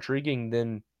be more intriguing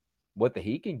than what the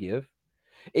Heat can give.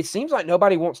 It seems like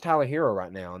nobody wants Tyler Hero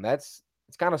right now, and it's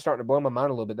kind of starting to blow my mind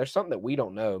a little bit. There's something that we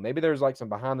don't know. Maybe there's like some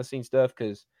behind the scenes stuff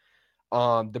because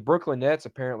the Brooklyn Nets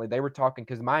apparently they were talking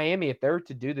because Miami, if they're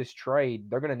to do this trade,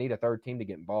 they're going to need a third team to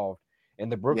get involved,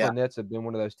 and the Yeah. Brooklyn Nets have been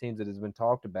one of those teams that has been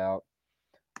talked about,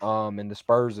 and the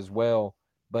Spurs as well.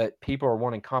 But people are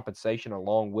wanting compensation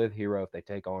along with Hero if they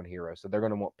take on Hero, so they're going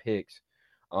to want picks.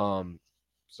 Um,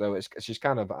 so it's just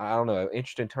kind of I don't know,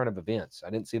 interesting turn of events.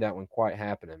 I didn't see that one quite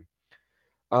happening.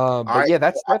 All But right. yeah,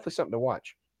 that's definitely something to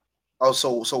watch. Oh,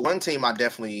 so one team I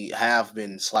definitely have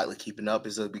been slightly keeping up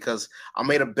is because I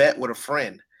made a bet with a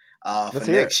friend for Let's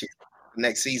hear it. next year,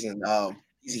 next season.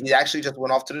 He actually just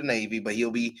went off to the Navy, but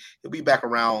he'll be back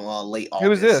around late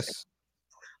Who is August.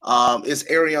 this? It's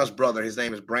Arion's brother. His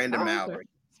name is Brandon Oh, okay. Mallory.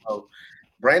 So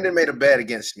Brandon made a bet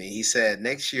against me. He said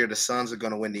next year the Suns are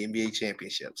going to win the NBA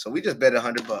championship. So we just bet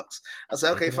 $100. I said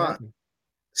Make okay, it fine. happen.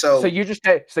 So So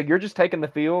you're just taking the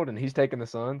field and he's taking the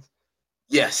Suns.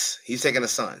 yes, he's taking the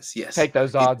Suns. Yes, Take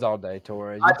those he odds all day,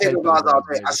 Torres. I You take take those those odds all odds,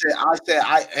 day. baby.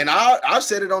 I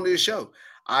said it on this show.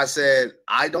 I said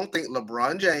I don't think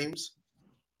LeBron James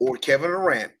or Kevin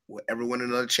Durant will ever win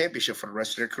another championship for the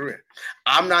rest of their career.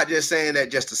 I'm not just saying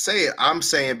that just to say it. I'm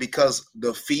saying because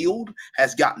the field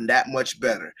has gotten that much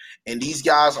better, and these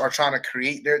guys are trying to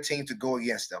create their team to go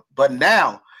against them. But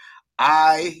now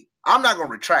I'm not gonna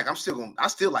retract. I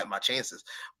still like my chances.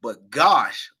 But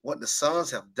gosh, what the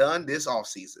Suns have done this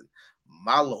offseason,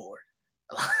 my lord.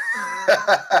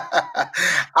 Yeah,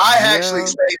 I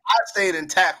stayed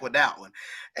intact with that one.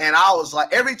 And I was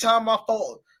like, every time I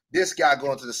thought this guy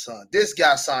going to the Sun, this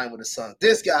guy signed with the Sun,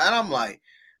 this guy, and I'm like,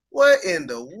 what in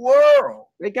the world?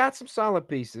 they got some solid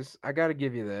pieces. I got to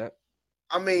give you that.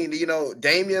 I mean,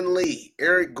 Damian Lee,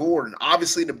 Eric Gordon,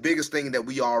 obviously the biggest thing that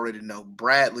we already know,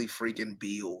 Bradley freaking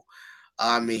Beal.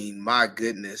 I mean, my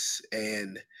goodness.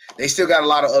 And they still got a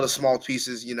lot of other small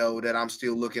pieces, that I'm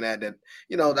still looking at that,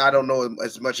 I don't know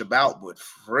as much about, but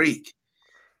freak.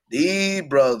 These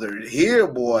brothers here,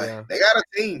 boy, Yeah. they got a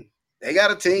team. They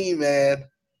got a team, man.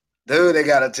 Dude, they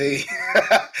got a team.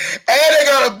 And they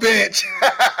got a bench.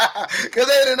 Because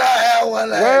they did not have one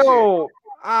last year. Well,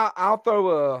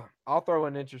 I'll throw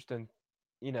an interesting,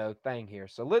 thing here.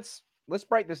 So let's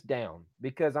break this down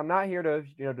because I'm not here to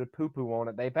to poo poo on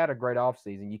it. They've had a great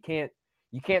offseason.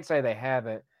 You can't say they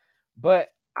haven't, but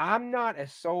I'm not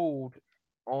as sold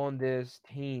on this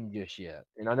team just yet.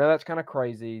 And I know that's kind of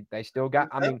crazy. They still got.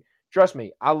 I mean, trust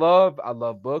me, I love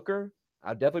Booker.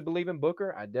 I definitely believe in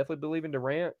Booker. I definitely believe in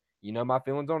Durant. You know my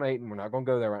feelings on Aiton. We're not gonna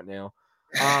go there right now.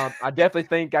 I definitely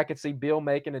think I could see Bill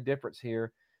making a difference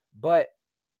here. But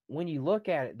when you look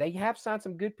at it, they have signed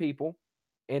some good people,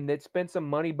 and it's been some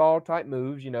money ball type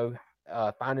moves.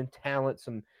 Finding talent,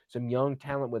 some young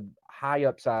talent with high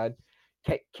upside.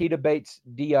 Keita Bates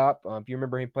Diop, if you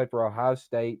remember, he played for Ohio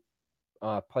State,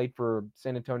 played for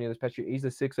San Antonio this past year. He's a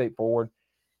 6'8" forward.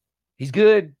 He's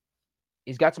good.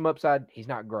 He's got some upside. He's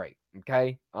not great.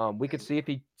 Okay. We could see if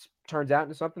he turns out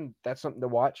into something. That's something to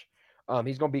watch.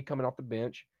 He's going to be coming off the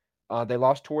bench. They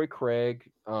lost Torrey Craig,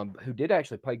 who did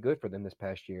actually play good for them this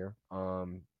past year.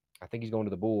 I think he's going to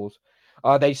the Bulls.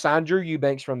 They signed Drew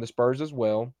Eubanks from the Spurs as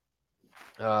well.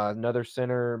 Another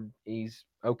center. He's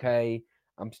okay.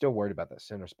 I'm still worried about that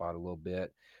center spot a little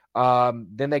bit.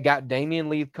 Then they got Damian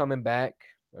Lee coming back,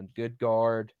 a good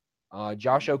guard.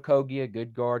 Josh Okogie, a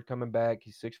good guard coming back.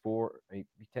 He's 6'4". He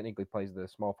technically plays the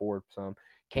small forward some.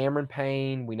 Cameron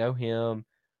Payne, we know him.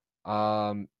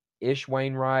 Um, Ish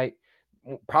Wainwright,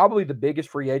 probably the biggest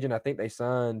free agent I think they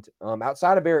signed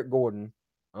outside of Eric Gordon.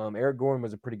 Eric Gordon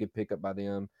was a pretty good pickup by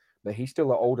them. but he's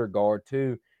still an older guard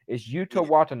too. Is Yuta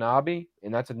Watanabe,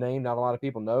 and that's a name not a lot of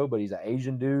people know, but he's an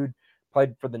Asian dude.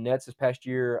 Played for the Nets this past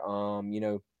year.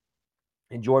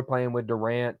 Enjoyed playing with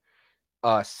Durant.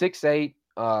 6'8",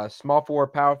 small forward,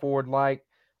 power forward like.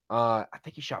 I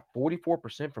think he shot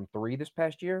 44% from three this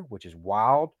past year, which is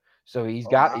wild. So Oh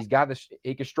wow. he's got this.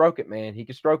 He can stroke it, man. He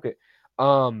can stroke it.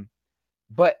 Um,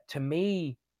 but to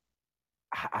me,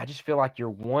 I just feel like you're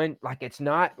one. Like it's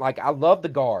not like I love the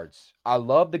guards. I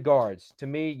love the guards. To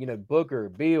me, Booker,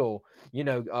 Beal,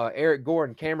 Eric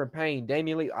Gordon, Cameron Payne,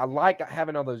 Damian Lee. I like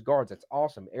having all those guards. That's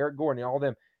awesome. Eric Gordon and all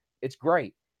them. It's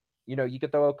great. You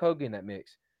could throw Okogie in that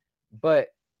mix. But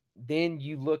then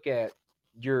you look at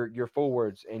your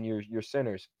forwards and your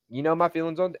centers. My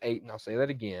feelings on the eight, and I'll say that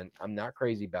again. I'm not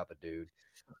crazy about the dude.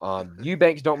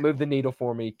 Eubanks don't move the needle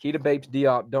for me. Keita Bates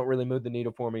Diop don't really move the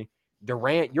needle for me.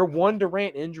 Durant, you're one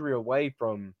Durant injury away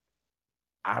from,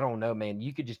 I don't know, man.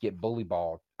 You could just get bully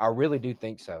balled. I really do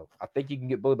think so. I think you can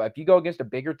get bully balled. If you go against a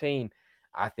bigger team,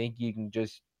 I think you can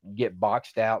just get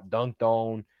boxed out, dunked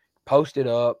on, posted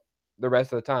up the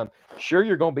rest of the time. Sure,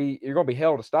 you're gonna be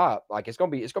hell to stop. Like it's gonna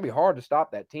be hard to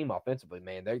stop that team offensively,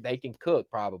 man. They can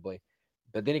cook probably.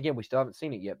 But then again, we still haven't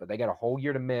seen it yet. But they got a whole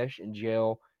year to mesh and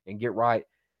gel and get right.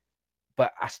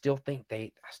 But I still think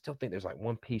there's like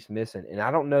one piece missing. And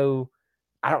I don't know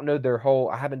their whole.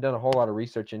 I haven't done a whole lot of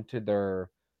research into their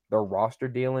roster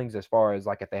dealings as far as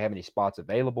like if they have any spots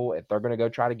available, if they're going to go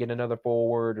try to get another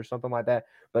forward or something like that.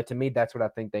 But to me, that's what I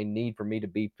think they need for me to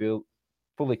be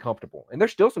fully comfortable. And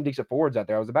there's still some decent forwards out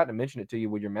there. I was about to mention it to you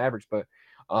with your Mavericks, but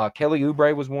Kelly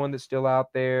Oubre was one that's still out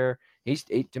there.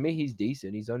 To me, he's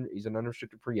decent. He's an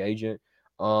unrestricted free agent.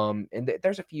 And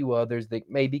there's a few others that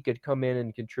maybe could come in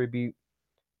and contribute,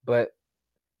 but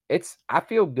I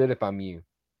feel good if I'm you.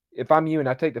 If I'm you and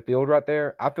I take the field right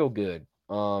there, I feel good.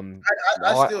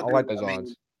 I still I do. like those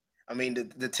I mean,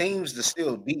 odds. the teams that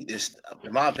still beat this,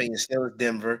 in my opinion, still is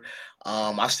Denver.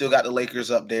 I still got the Lakers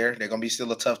up there. They're gonna be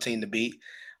still a tough team to beat.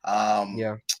 Um,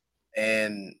 Yeah,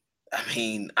 and I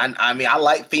mean, I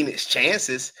like Phoenix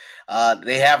chances.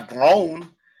 They have grown,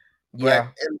 but yeah.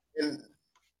 and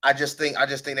I just think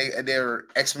they're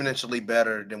exponentially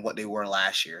better than what they were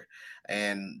last year,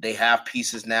 and they have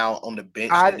pieces now on the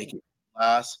bench that I they can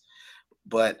utilize.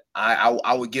 But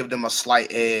I would give them a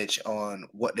slight edge on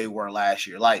what they were last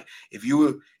year. Like if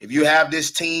you have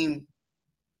this team,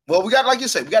 well, we got like you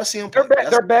said, we got to see them play.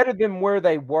 they're better than where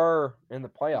they were in the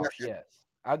We got, playoffs. Yes,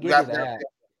 I'll we give you got, we got to that. see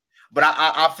 'em. But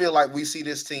I feel like we see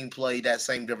this team play that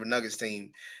same Denver Nuggets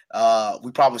team.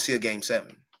 We probably see a game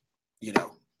seven. You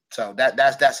know, so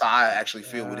that's how I actually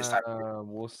feel with this type of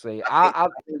thing. We'll see. I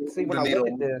think they See move when the I look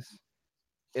needle. at this.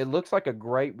 It looks like a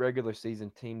great regular season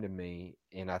team to me,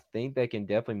 and I think they can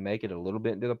definitely make it a little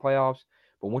bit into the playoffs.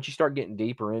 But once you start getting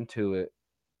deeper into it,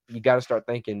 you got to start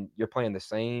thinking you're playing the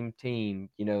same team,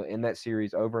 in that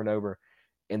series over and over,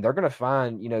 and they're going to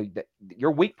find, that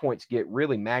your weak points get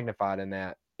really magnified in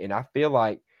that. And I feel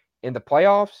like in the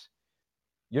playoffs,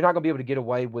 you're not going to be able to get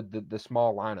away with the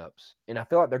small lineups, and I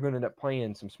feel like they're going to end up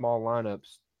playing some small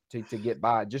lineups to get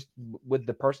by just with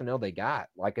the personnel they got.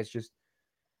 Like it's just,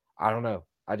 I don't know.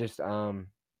 I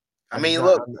I'm just mean, not.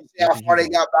 look, I'm you see not how too far huge they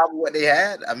on it. got by with what they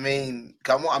had. I mean,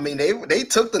 come on. I mean, they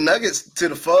took the Nuggets to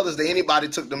the furthest that anybody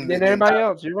took them Than the everybody entire.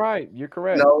 else. You're right. You're You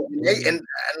correct. know, and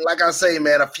like I say,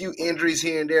 man, a few injuries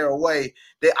here and there away.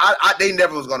 They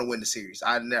never was going to win the series.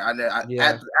 Yeah.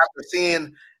 After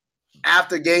seeing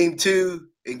after game two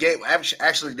and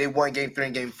actually they won game three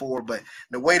and game four, but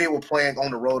the way they were playing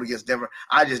on the road against Denver,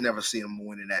 I just never see them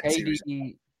winning that series.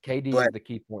 KD But is the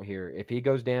key point here. If he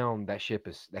goes down, that ship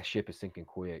is sinking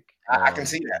quick. I can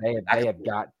see that. They have I they can have see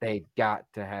that. got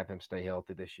to have him stay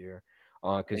healthy this year.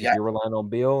 They Because if got you're relying on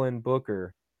Bill and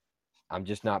Booker, I'm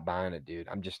just not buying it, dude.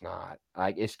 I'm just not.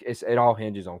 Like it all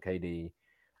hinges on KD.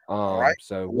 all right.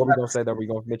 So We'll what we have gonna to say there? see. We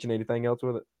gonna mention anything else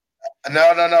with it?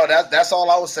 No, no, no. That's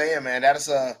all I was saying, man.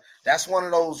 That's one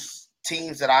of those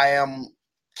teams that I am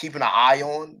keeping an eye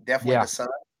on. Definitely Yeah. the Sun,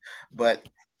 but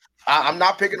I'm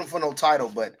not picking them for no title.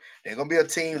 But they're gonna be a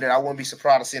team that I wouldn't be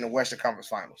surprised to see in the Western Conference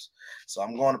Finals. So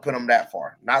I'm going to put them that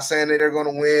far. Not saying that they're going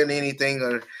to win anything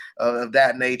or of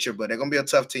that nature, but they're going to be a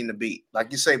tough team to beat.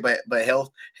 Like you say, but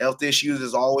health issues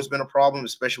has always been a problem,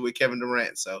 especially with Kevin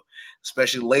Durant. So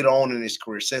especially later on in his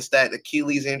career, since that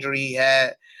Achilles injury he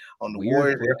had on the Weird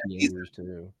Warriors, fluky he's injuries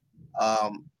too.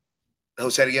 um, who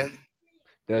said again?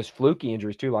 There's fluky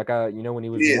injuries too. Like when he It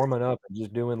was is. warming up and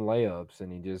just doing layups,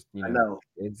 and he just, I know.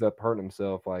 ends up hurting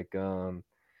himself. Like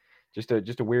just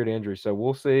a weird injury. So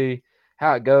we'll see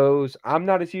how it goes. I'm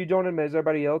not as huge on him as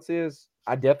everybody else is.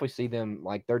 I definitely see them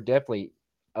like they're definitely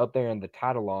up there in the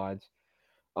title odds.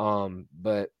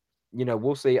 But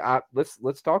we'll see.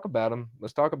 Let's talk about them.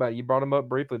 Let's talk about it. You brought them up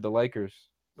briefly. The Lakers.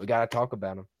 We got to talk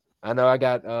about them. I know I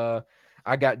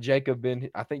got Jacob in.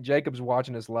 I think Jacob's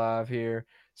watching us live here.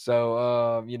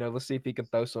 So let's see if he can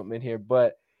throw something in here.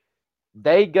 But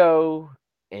they go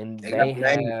and They got they the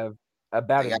name. have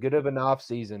about They as got. good of an off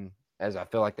season as I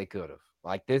feel like they could have.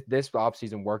 Like this off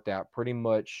season worked out pretty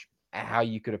much how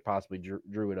you could have possibly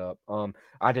drew it up.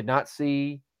 I did not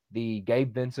see the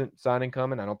Gabe Vincent signing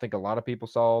coming. I don't think a lot of people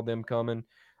saw them coming.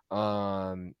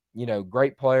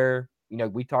 Great player.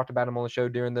 We talked about him on the show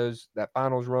during that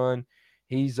finals run.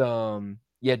 He's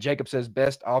yeah, Jacob says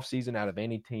best offseason out of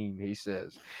any team, he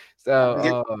says. I can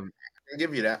give, So I can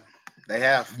give you that. They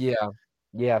have. yeah.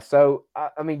 Yeah. So,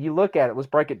 I mean, you look at it, let's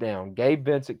break it down. Gabe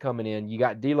Vincent coming in. You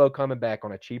got D'Lo coming back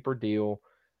on a cheaper deal.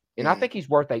 And I Mm. think he's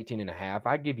worth 18 and a half.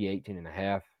 I give you 18 and a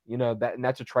half. And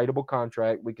that's a tradable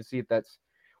contract. We can see if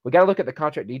we got to look at the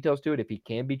contract details to it if he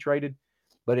can be traded.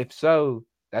 But if so,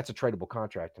 that's a tradable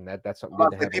contract. And that's something good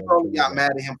to Honestly, have on people the only got radar.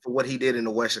 mad at him for what he did in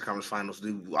the Western Conference Finals.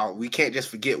 Dude, we can't just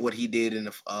forget what he did in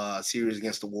the series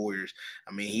against the Warriors.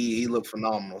 I mean, he looked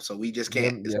phenomenal. So we just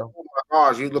can't. Him, It's yeah. like, oh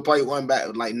my gosh, you play one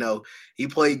back. Like, no, he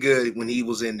played good when he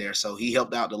was in there. So he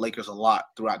helped out the Lakers a lot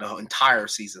throughout the entire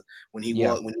season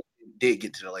Yeah. when he did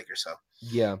get to the Lakers. So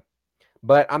Yeah.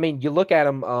 But I mean, you look at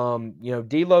him,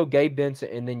 D'Lo, Gabe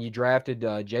Vincent, and then you drafted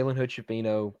Jalen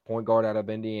Hood-Schifino, point guard out of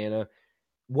Indiana.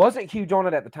 Wasn't huge on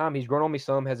it at the time. He's grown on me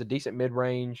some. Has a decent mid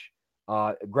range.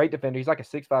 Great defender. He's like a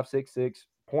 6'5", 6'6"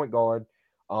 point guard.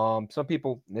 Some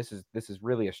people this is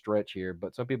really a stretch here,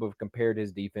 but some people have compared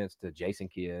his defense to Jason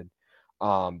Kidd.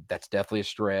 That's definitely a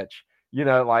stretch.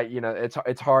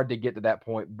 It's hard to get to that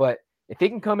point. But if he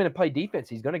can come in and play defense,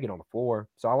 he's going to get on the floor.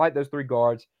 So I like those three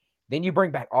guards. Then you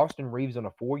bring back Austin Reeves on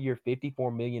a 4-year,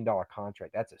 $54 million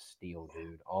contract. That's a steal,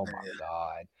 dude. Oh my yeah,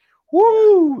 god. yeah.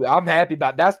 Woo! I'm happy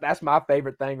about that's my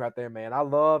favorite thing right there, man. I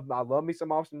love me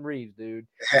some Austin Reeves, dude.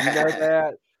 You know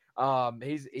that.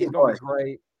 He's Good gonna be boy.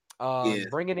 great. Yeah,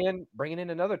 Bringing in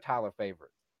another Tyler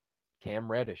favorite,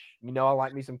 Cam Reddish. I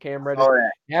like me some I Cam Reddish. saw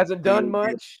that. He hasn't Yeah, done yeah,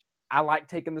 much. I like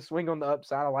taking the swing on the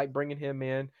upside. I like bringing him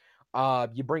in.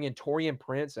 You bring in Torian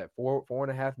Prince at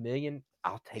 4.5 million.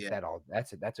 I'll take yeah. that all.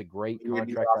 That's a great Yeah,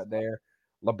 be contract right there.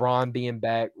 LeBron being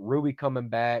back, Rui coming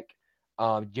back,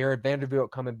 Jared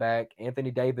Vanderbilt coming back, Anthony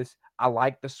Davis. I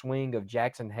like the swing of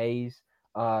Jackson Hayes,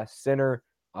 center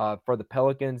for the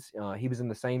Pelicans. He was in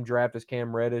the same draft as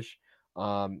Cam Reddish.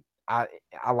 Um, I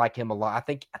I like him a lot. I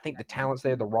think the talent's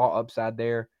there, the raw upside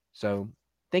there. So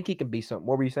think he can be something.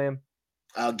 What were you saying?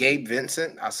 Gabe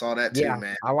Vincent, I saw that too, Yeah,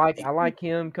 man. I like He, I like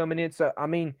him coming in. So I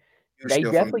mean, he was they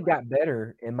still from the definitely got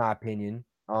better, in my opinion.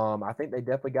 I think they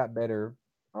definitely got better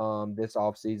this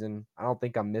offseason. I don't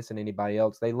think I'm missing anybody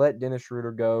else. They let Dennis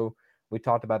Schroeder go. We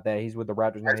talked about that. He's with the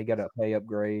Raptors now. He got a pay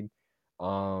upgrade.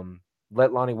 Um,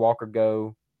 let Lonnie Walker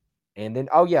go. And then,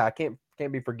 oh yeah, I can't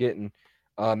be forgetting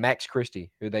Max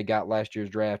Christie, who they got last year's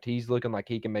draft. He's looking like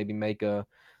he can maybe make a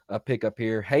pickup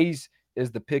here. Hayes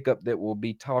is the pickup that will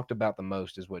be talked about the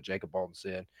most, is what Jacob Alden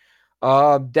said.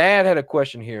 Dad had a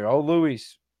question here. Oh,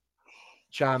 Luis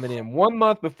chiming in. 1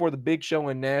 month before the big show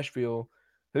in Nashville,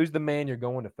 who's the man you're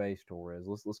going to face, Torres?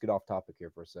 Let's get off topic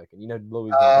here for a second.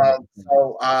 Louis gonna bring up the thing.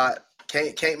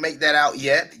 So can't make that out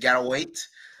yet. Gotta wait.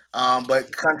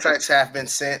 But contracts have been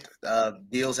sent.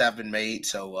 Deals have been made.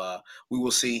 So we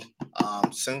will see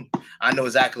soon. I know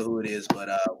exactly who it is, but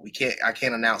we can't. I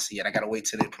can't announce it yet. I gotta wait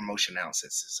till the promotion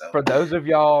announces. So For those of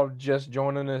y'all just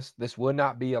joining us, this would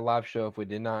not be a live show if we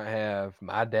did not have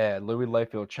my dad, Louis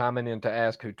Layfield, chiming in to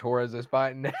ask who Torres is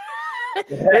fighting.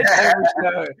 It's every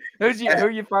show. Who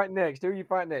you fighting next? Who you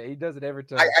fighting next? He does it every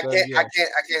time. I So can't I yeah, can't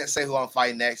I can't say who I'm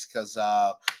fighting next because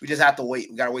we just have to wait.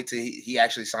 We gotta wait till he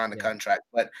actually signed the yeah, contract.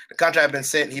 But the contract has been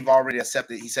sent. He's already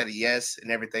accepted. He said a yes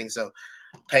and everything. So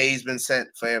pay's been sent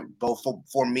for both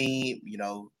for me.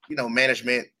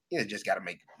 Management. Just got to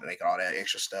make all that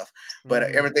extra stuff. But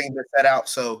hmm everything's been set out.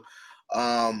 So,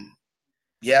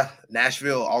 yeah,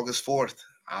 Nashville, August 4th.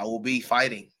 I will be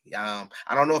fighting. I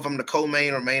don't know if I'm the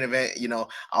co-main or main event. I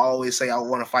always say I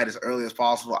want to fight as early as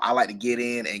possible. I like to get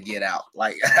in and get out.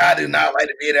 Like I do not like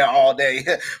to be there all day.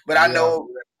 But I yeah. know,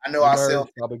 I know, The I still.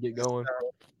 nerves probably get going.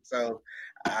 So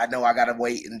I know I got to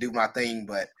wait and do my thing.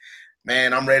 But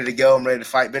man, I'm ready to go. I'm ready to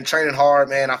fight. Been training hard,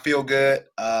 man. I feel good.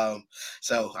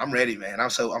 So I'm ready, man. I'm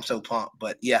so pumped.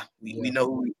 But yeah, we Yeah,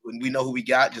 know we know who we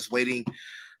got. Just waiting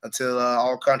until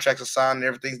all contracts are signed and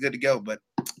everything's good to go. But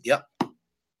yep.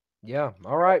 yeah.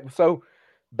 All right. So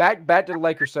back to the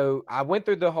Lakers. So I went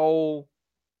through the whole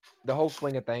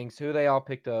swing of things. Who they all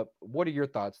picked up. What are your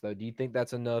thoughts though? Do you think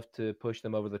that's enough to push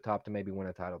them over the top to maybe win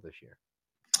a title this year?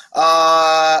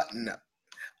 No.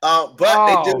 But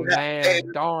they do Oh have. They,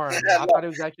 man, darn! I thought he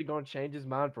was actually going to change his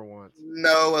mind for once.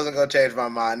 no, it wasn't gonna change my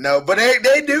mind. No, but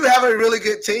they do have a really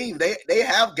good team. They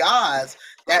have guys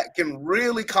that can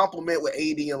really complement with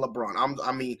AD and LeBron.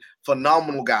 I mean,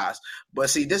 phenomenal guys. But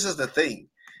see, this is the thing.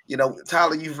 You know,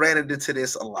 Tyler, you've ran into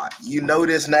this a lot. You know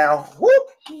this now. Whoop!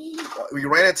 We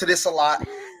ran into this a lot,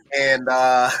 and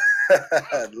a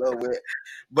little bit.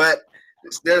 But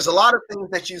there's a lot of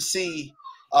things that you see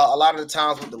a lot of the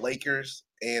times with the Lakers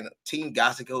and team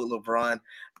guys that go with LeBron.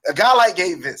 A guy like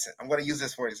Gabe Vincent, I'm going to use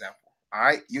this for example. All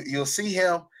right, you'll see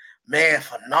him, man,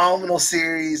 phenomenal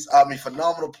series. I mean,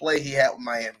 phenomenal play he had with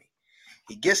Miami.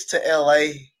 He gets to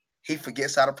LA, he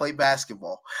forgets how to play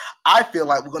basketball. I feel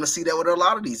like we're going to see that with a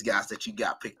lot of these guys that you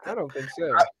got picked I up. don't think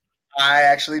so. I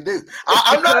actually do. It's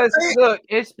I'm not because saying, look,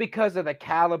 it's because of the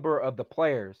caliber of the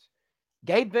players.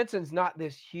 Gabe Vincent's not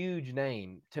this huge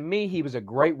name. To me, he was a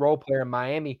great role player in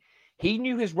Miami. He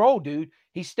knew his role, dude.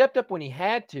 He stepped up when he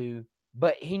had to,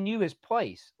 but he knew his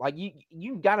place. Like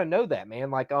you got to know that,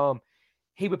 man. Like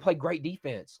he would play great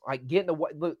defense. Like getting the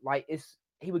look, like it's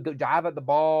he would go dive at the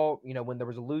ball. You know when there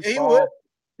was a loose he would. ball,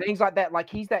 things like that. Like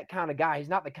he's that kind of guy. He's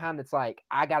not the kind that's like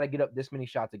I got to get up this many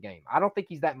shots a game. I don't think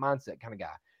he's that mindset kind of guy.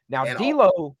 And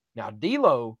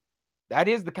D'Lo, that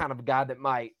is the kind of guy that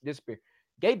might disappear.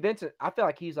 Gabe Vincent, I feel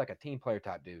like he's like a team player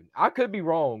type dude. I could be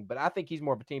wrong, but I think he's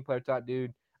more of a team player type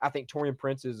dude. I think Torian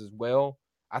Prince is as well.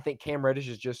 I think Cam Reddish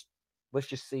is just let's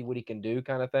just see what he can do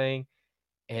kind of thing.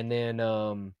 And then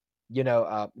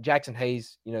Jackson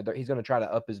Hayes, he's going to try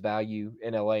to up his value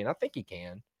in LA, and I think he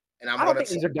can. I'm I don't gonna think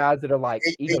say, these are guys that are like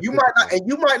and egotistical.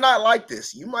 you might not like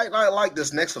this. You might not like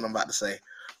this next one I'm about to say,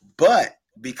 but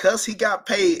because he got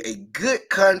paid a good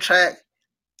contract,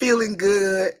 feeling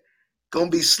good, gonna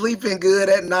be sleeping good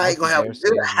at night, Don't you gonna have dare a say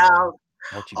good his name. house.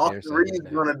 Don't you dare Austin say Reeves his is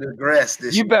name. gonna digress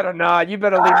this You year. better not. You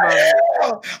better leave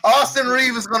my. Austin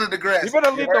Reeves is gonna You digress. better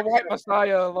You leave the heard white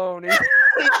Messiah alone.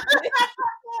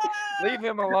 Leave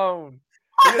him alone.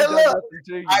 He done done Look, nothing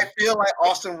to I you. feel like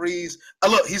Austin Reeves.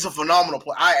 Look, he's a phenomenal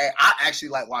player. I actually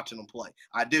like watching him play.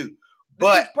 I do, The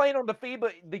but dude's playing on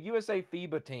the USA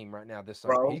FIBA team right now this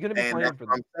summer. bro. He's going to be And that's playing for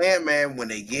what them. I'm saying, man. When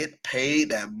they get paid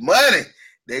that money,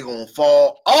 they gonna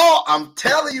fall. Oh, I'm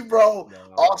telling you, bro.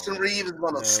 Austin No, Reeves is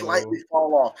gonna slightly no.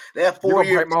 fall off. They have You're 4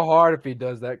 years. gonna break my heart if he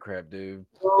does that crap, dude.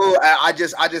 I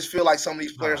just feel like some of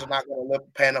these players are Ah, not gonna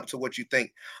pan up to what you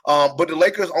think. But the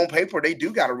Lakers on paper, they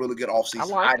do got a really good I offseason.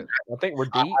 like it. I think we're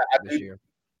I, deep I this do. year.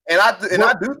 And I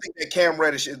We're do think that Cam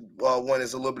Reddish one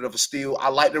is a little bit of a steal. I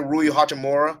like the Rui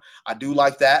Hachimura. I do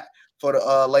like that for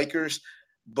the Lakers,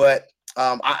 but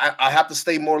I have to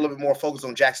stay a little bit more focused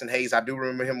on Jackson Hayes. I do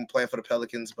remember him playing for the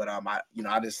Pelicans, but I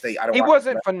didn't stay. I didn't he watch.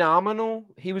 wasn't phenomenal.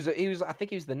 He was I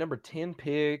think he was the number 10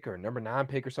 pick or number 9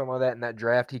 pick or something like that in that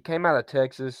draft. He came out of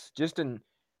Texas, just an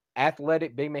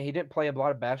athletic big man. He didn't play a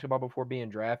lot of basketball before being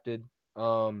drafted.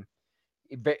 Um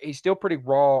he's still pretty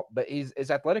raw, but his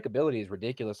athletic ability is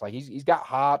ridiculous. Like he's got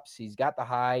hops, he's got the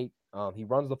height, he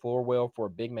runs the floor well for a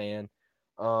big man,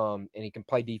 and he can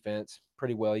play defense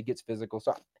pretty well. He gets physical,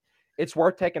 so it's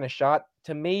worth taking a shot.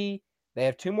 To me, they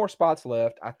have 2 more spots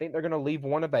left. I think they're going to leave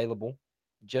one available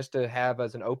just to have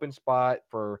as an open spot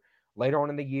for later on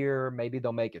in the year. Maybe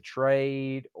they'll make a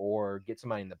trade or get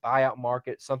somebody in the buyout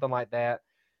market, something like that.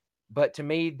 But to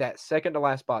me, that second to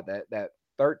last spot, that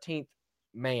 13th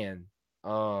man,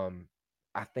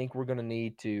 I think we're gonna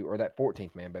need to, or that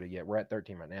 14th man, better yet, we're at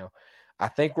 13 right now. I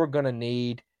think we're gonna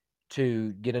need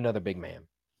to get another big man.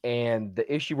 And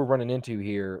the issue we're running into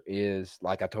here is,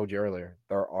 like I told you earlier,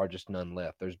 there are just none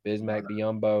left. There's Bismack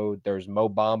Biyombo, there's Mo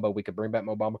Bamba. We could bring back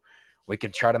Mo Bamba. We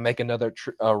could try to make another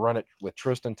run it with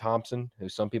Tristan Thompson, who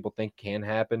some people think can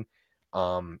happen.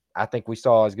 I think we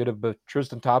saw as good of a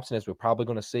Tristan Thompson as we're probably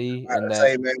going to see I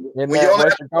say, man, in when you that only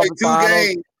have to Western play Conference two Finals.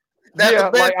 games, that's the Yeah,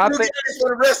 best like I two think, games for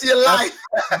the rest of your I,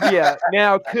 life. yeah.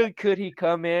 Now, could he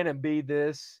come in and be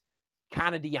this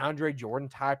kind of DeAndre Jordan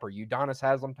type or Udonis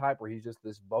Haslam type, where he's just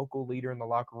this vocal leader in the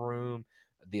locker room,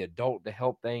 the adult to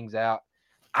help things out?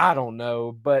 I don't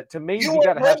know, but to me, You you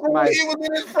got were to have vocal when somebody. he was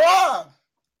in his prime.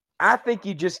 I think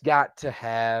you just got to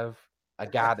have a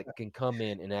guy that can come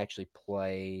in and actually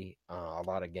play a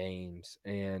lot of games,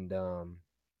 and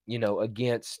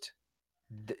against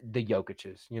the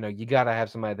Jokic's. You got to have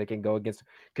somebody that can go against,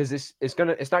 because it's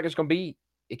not just gonna be.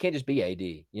 It can't just be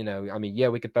AD. I mean, yeah,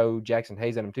 we could throw Jackson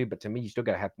Hayes at him too, but to me, you still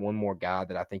got to have one more guy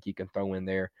that I think you can throw in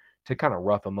there to kind of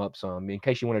rough him up some, in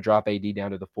case you want to drop AD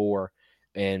down to the 4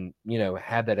 and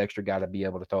have that extra guy to be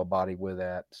able to throw a body with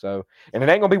that. So, and it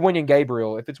ain't gonna be Winning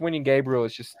Gabriel. If it's Winning Gabriel,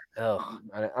 it's just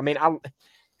I mean,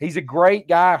 he's a great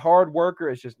guy, hard worker.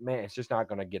 It's just, man, it's just not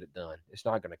gonna get it done. It's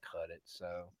not gonna cut it.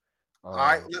 So All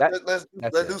right, That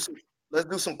that's let's it.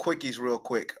 do some quickies real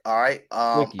quick. All right.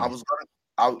 I Quickies. was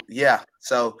gonna. Yeah.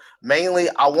 So mainly,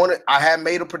 I had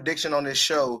made a prediction on this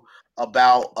show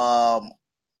about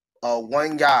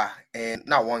one guy and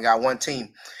not one guy, one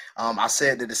team. I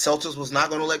said that the Celtics was not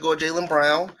going to let go of Jalen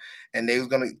Brown, and they was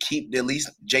going to keep at least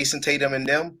Jason Tatum in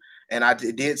them. And I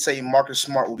did say Marcus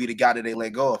Smart will be the guy that they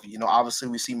let go of. Obviously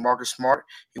we see Marcus Smart.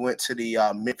 He went to the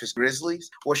Memphis Grizzlies.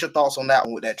 What's your thoughts on that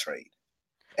one with that trade?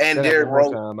 And Say that Derrick one more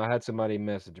Rose. time. I had somebody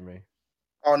message me.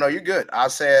 Oh no, you're good. I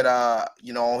said,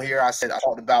 on here, I said I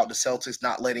talked about the Celtics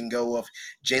not letting go of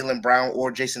Jalen Brown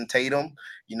or Jason Tatum.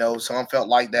 Some felt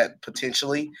like that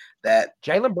potentially that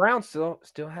Jalen Brown still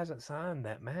hasn't signed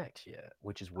that max yet,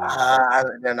 which is weird.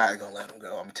 they're not gonna let him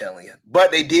go. I'm telling you.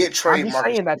 But they did I'm trade just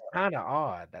Marcus. saying that's kind of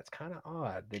odd. That's kind of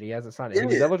odd that he hasn't signed it. He It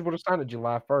was is. eligible to sign it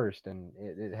July 1st, and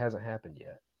it hasn't happened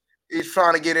yet. He's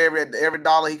trying to get every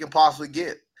dollar he can possibly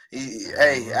get.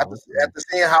 Hey, after Oh, okay.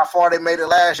 seeing how far they made it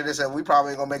last year, they said we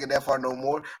probably ain't gonna make it that far no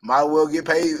more. Might well get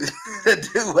paid to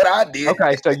do what I did.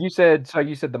 Okay, so you said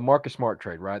the Marcus Smart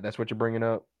trade, right? That's what you're bringing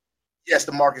up. Yes,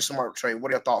 the Marcus Smart trade.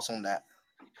 What are your thoughts on that?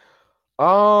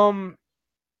 Um,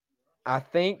 I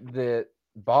think that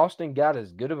Boston got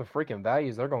as good of a freaking value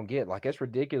as they're gonna get. Like it's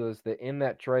ridiculous that in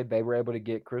that trade they were able to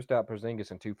get Kristaps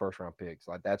Porzingis and 2 first-round picks.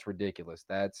 Like that's ridiculous.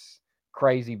 That's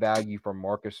crazy value for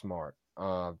Marcus Smart.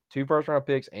 2 first-round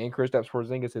picks and Kristaps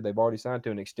Porzingis who they've already signed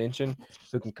to an extension,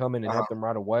 who can come in and Uh-huh. help them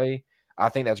right away. I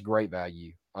think that's great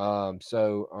value.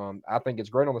 So I think it's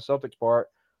great on the Celtics part.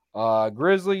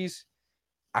 Grizzlies.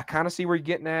 I kind of see where you're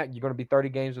getting at. You're going to be 30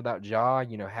 games without Ja.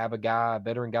 Have a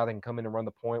veteran guy that can come in and run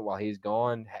the point while he's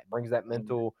gone. Brings that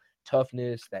mental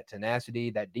toughness, that tenacity,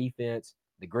 that defense,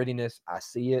 the grittiness. I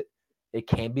see it. It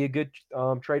can be a good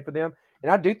trade for them.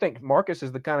 And I do think Marcus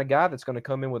is the kind of guy that's going to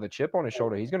come in with a chip on his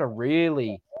shoulder. He's going to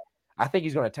really, I think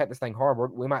he's going to attack this thing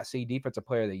hard. We might see Defensive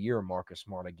Player of the Year Marcus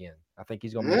Smart again. I think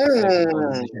he's going to make a second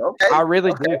run this year. Okay. I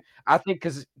really Okay. do. I think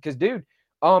because dude,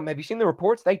 have you seen the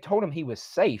reports? They told him he was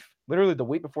safe literally the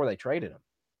week before they traded him.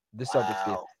 The Celtics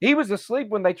did. Wow. He was asleep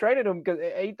when they traded him because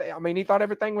he thought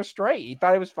everything was straight. He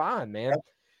thought it was fine, man.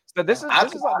 So this is I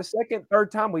this is like the second,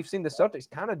 third time we've seen the Celtics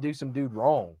kind of do some dude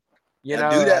wrong. do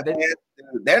that, man.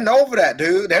 They're known for that,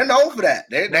 dude. They're known for that.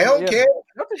 They don't Yeah, care.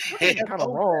 Celtics They're are kind of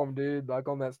known for wrong, dude. Like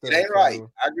on that It stuff. ain't right.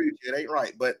 So I agree with you. It ain't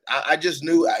right. But I just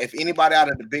knew if anybody out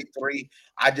of the big three,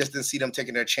 I just didn't see them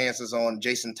taking their chances on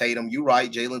Jason Tatum. You're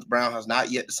right. Jalen Brown has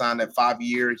not yet signed that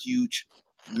 5-year huge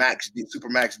super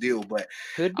max deal. But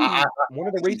could I be one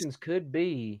of the think he's reasons. Could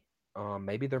be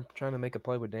maybe they're trying to make a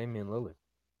play with Damian Lillard.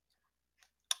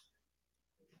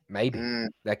 Maybe mm,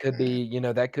 that could be.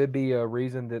 That could be a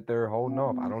reason that they're holding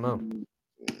off. I don't know.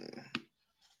 mm,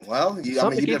 well, I mean,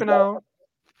 Something you to keep just an eye on.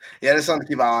 yeah, there's something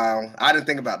to keep an eye on. I didn't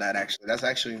think about that actually. That's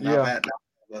actually not Yeah.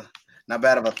 bad. Not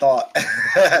bad of a thought.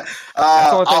 That's the uh,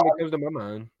 only uh, thing that comes to my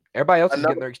mind. Everybody else is getting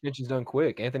another their extensions done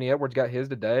quick. Anthony Edwards got his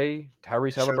today.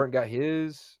 Tyrese true. Halliburton got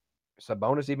his.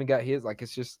 Sabonis even got his. Like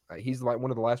it's just he's like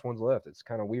one of the last ones left. It's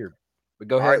kind of weird. But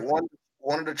go All right, ahead.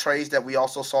 one of the trades that we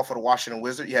also saw for the Washington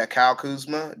Wizards, you had Kyle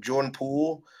Kuzma, Jordan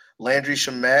Poole, Landry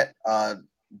Shamet,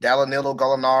 Danilo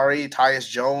Gallinari, Tyus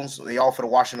Jones. They all for the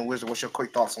Washington Wizards. What's your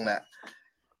quick thoughts on that?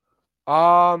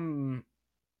 Um,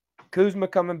 Kuzma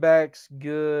coming back's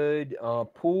good.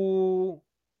 Poole,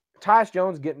 Tyus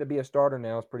Jones getting to be a starter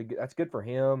now is pretty good. That's good for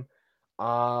him.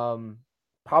 Um,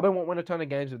 Probably won't win a ton of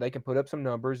games, but they can put up some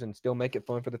numbers and still make it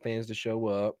fun for the fans to show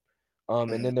up.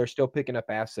 And Mm, then they're still picking up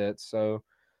assets, so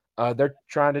they're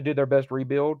trying to do their best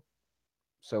rebuild.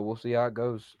 So we'll see how it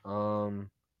goes.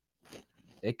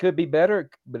 It could be better,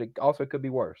 but it also could be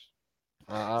worse.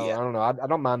 yeah. I don't know. I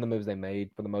don't mind the moves they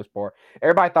made for the most part.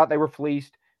 Everybody thought they were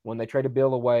fleeced when they traded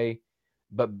Bill away,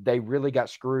 but they really got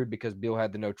screwed because Bill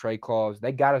had the no trade clause.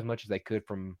 They got as much as they could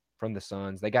from the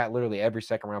Suns. They got literally every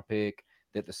second round pick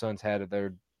that the Suns had at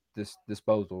their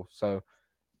disposal. So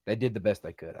they did the best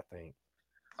they could, I think.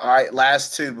 All right,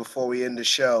 last two before we end the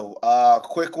show.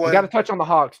 Quick You got to one. touch on the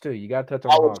Hawks too. You got to touch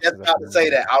on I the was Hawks just because that's about to another say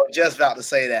thing. that. I was just about to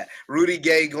say that. Rudy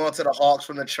Gay going to the Hawks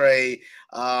from the trade.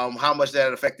 How much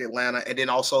that affected Atlanta, and then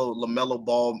also Lamelo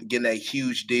Ball getting a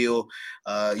huge deal.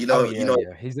 Oh yeah,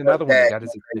 yeah. He's another one that That. got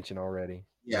his extension already,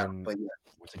 Yeah, and but yeah.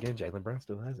 once again, Jalen Brown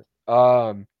still has it.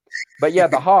 But yeah,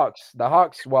 the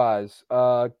Hawks wise,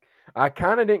 I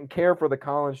kind of didn't care for the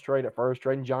Collins trade at first,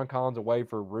 trading John Collins away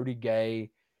for Rudy Gay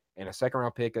and a second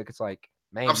round pick. Like, it's like,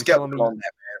 I'm man, you're telling skeptical me on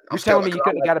that, man. I'm you're telling me skeptical. you I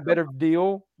couldn't have like got a better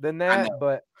deal than I know. that,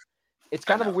 but it's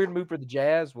I kind of a know. weird move for the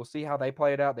Jazz. We'll see how they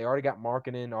play it out. They already got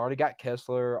marketing, already got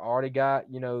Kessler, already got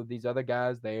these other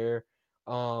guys there.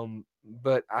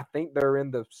 But I think they're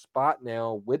in the spot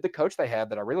now with the coach they have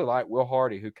that I really like, Will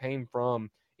Hardy, who came from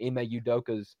Ime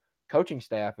Udoka's coaching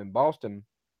staff in Boston,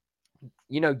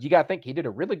 you got to think he did a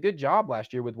really good job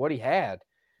last year with what he had.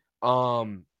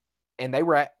 Um, and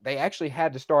they actually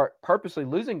had to start purposely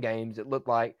losing games. It looked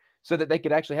like so that they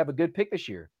could actually have a good pick this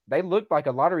year. They looked like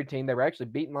a lottery team. They were actually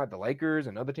beating like the Lakers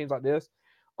and other teams like this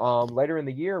later in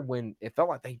the year when it felt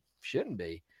like they shouldn't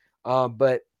be.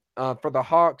 But for the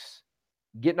Hawks,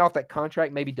 getting off that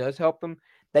contract maybe does help them.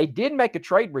 They did make a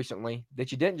trade recently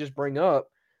that you didn't just bring up.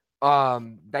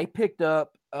 They picked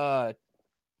up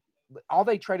all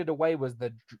they traded away was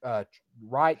the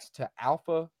rights to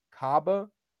Alpha Kaba.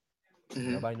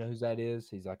 Hmm. Nobody knows who that is.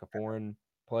 He's like a foreign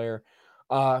player.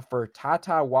 For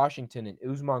Ty Washington and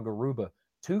Usman Garuba,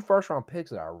 two first round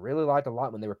picks that I really liked a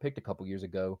lot when they were picked a couple years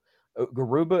ago.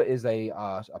 Garuba is a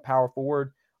power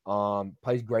forward,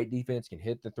 plays great defense, can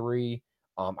hit the three.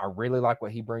 I really like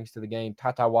what he brings to the game.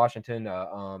 Ty Washington,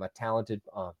 a talented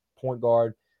point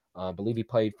guard. Believe he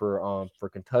played for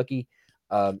Kentucky.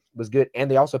 Was good, and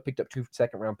they also picked up two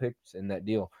second round picks in that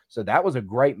deal. So that was a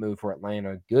great move for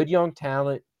Atlanta. Good young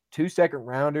talent, two second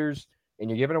rounders, and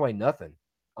you're giving away nothing.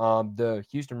 The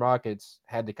Houston Rockets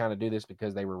had to kind of do this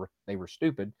because they were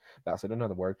stupid. About said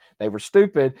another word. They were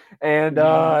stupid and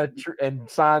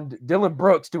signed Dylan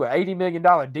Brooks to an $80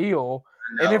 million deal,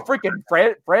 and then No, freaking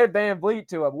Fred Van Vliet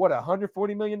to a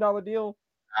 $140 million deal.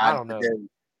 I don't know.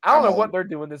 I don't come know what on. they're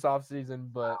doing this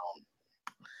offseason, but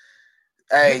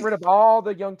getting Hey, rid of all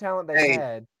the young talent they hey,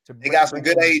 had to they got some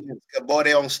bring good in, agents. 'Cause boy,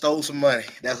 they on stole some money.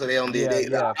 That's what they on did. yeah,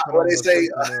 yeah, put What on they those say,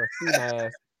 freaking ski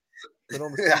masks. Put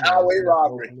on the ski mask. highway Yeah, stole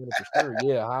robbery. some money for sure.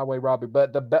 Yeah, highway robbery.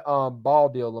 But the Ball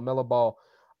deal, Lamella Ball,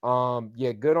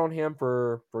 yeah, good on him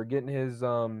for getting his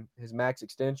max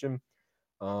extension.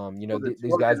 Was it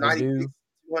These guys were due.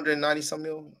 290 some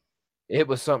mil? It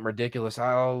was something ridiculous.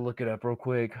 I'll look it up real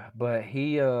quick. But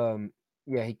he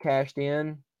cashed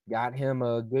in, got him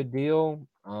a good deal.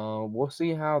 We'll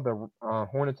see how the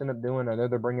Hornets end up doing. I know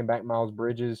they're bringing back Miles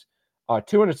Bridges.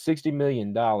 $260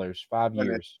 million, 5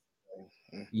 years.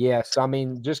 Yes, I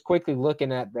mean, just quickly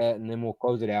looking at that, and then we'll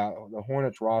close it out. The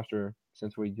Hornets roster,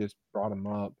 since we just brought them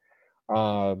up,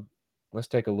 uh, let's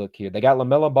take a look here. They got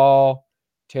Lamella Ball,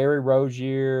 Terry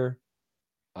Rozier.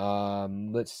 Let's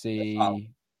That's all. see,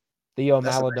 Theo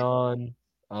That's a great.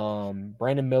 Maladon,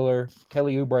 Brandon Miller,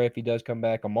 Kelly Oubre if he does come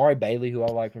back, Amari Bailey, who I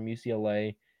like from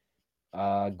UCLA,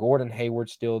 Gordon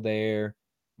Hayward's still there.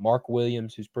 Mark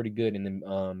Williams, who's pretty good, and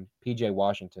then PJ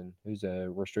Washington, who's a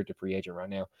restricted free agent right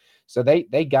now. So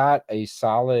they got a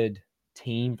solid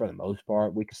team for the most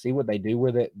part. We can see what they do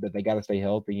with it, but they got to stay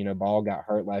healthy. Ball got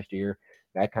hurt last year.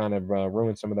 That kind of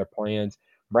ruined some of their plans.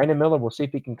 Brandon Miller, we'll see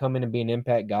if he can come in and be an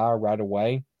impact guy right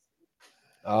away.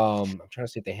 I'm trying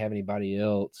to see if they have anybody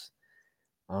else.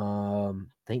 I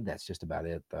think that's just about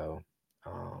it though.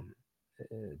 Um,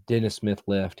 Dennis Smith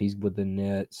left. He's with the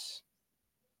Nets.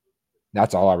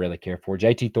 That's all I really care for.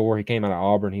 JT Thor, he came out of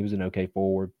Auburn. He was an okay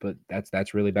forward, but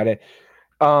that's really about it.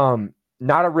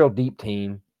 Not a real deep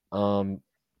team. We'll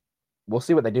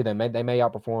see what they do. They may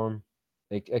outperform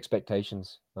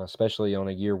expectations, especially on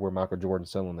a year where Michael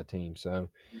Jordan's selling the team. So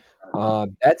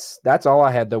that's all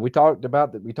I had though. We talked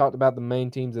about the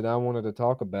main teams that I wanted to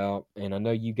talk about, and I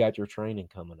know you got your training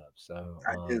coming up. So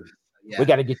I do. we Yeah.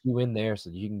 got to get you in there so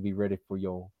you can be ready for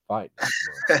your fight next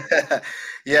month.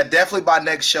 Yeah, definitely by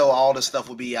next show, all the stuff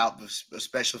will be out,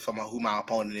 especially from who my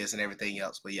opponent is and everything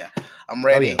else. But yeah, I'm Oh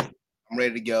ready. yeah. I'm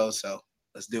ready to go. So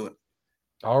let's do it.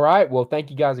 All right. Well, thank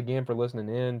you guys again for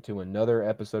listening in to another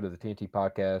episode of the TNT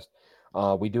podcast.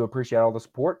 We do appreciate all the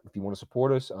support. If you want to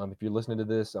support us, if you're listening to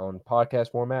this on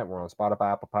podcast format, we're on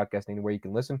Spotify, Apple Podcast, anywhere you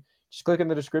can listen. Just click in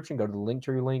the description, go to the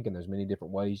Linktree link, and there's many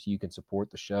different ways you can support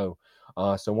the show.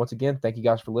 So once again, thank you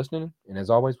guys for listening, and as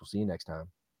always, we'll see you next time.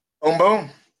 Boom, boom.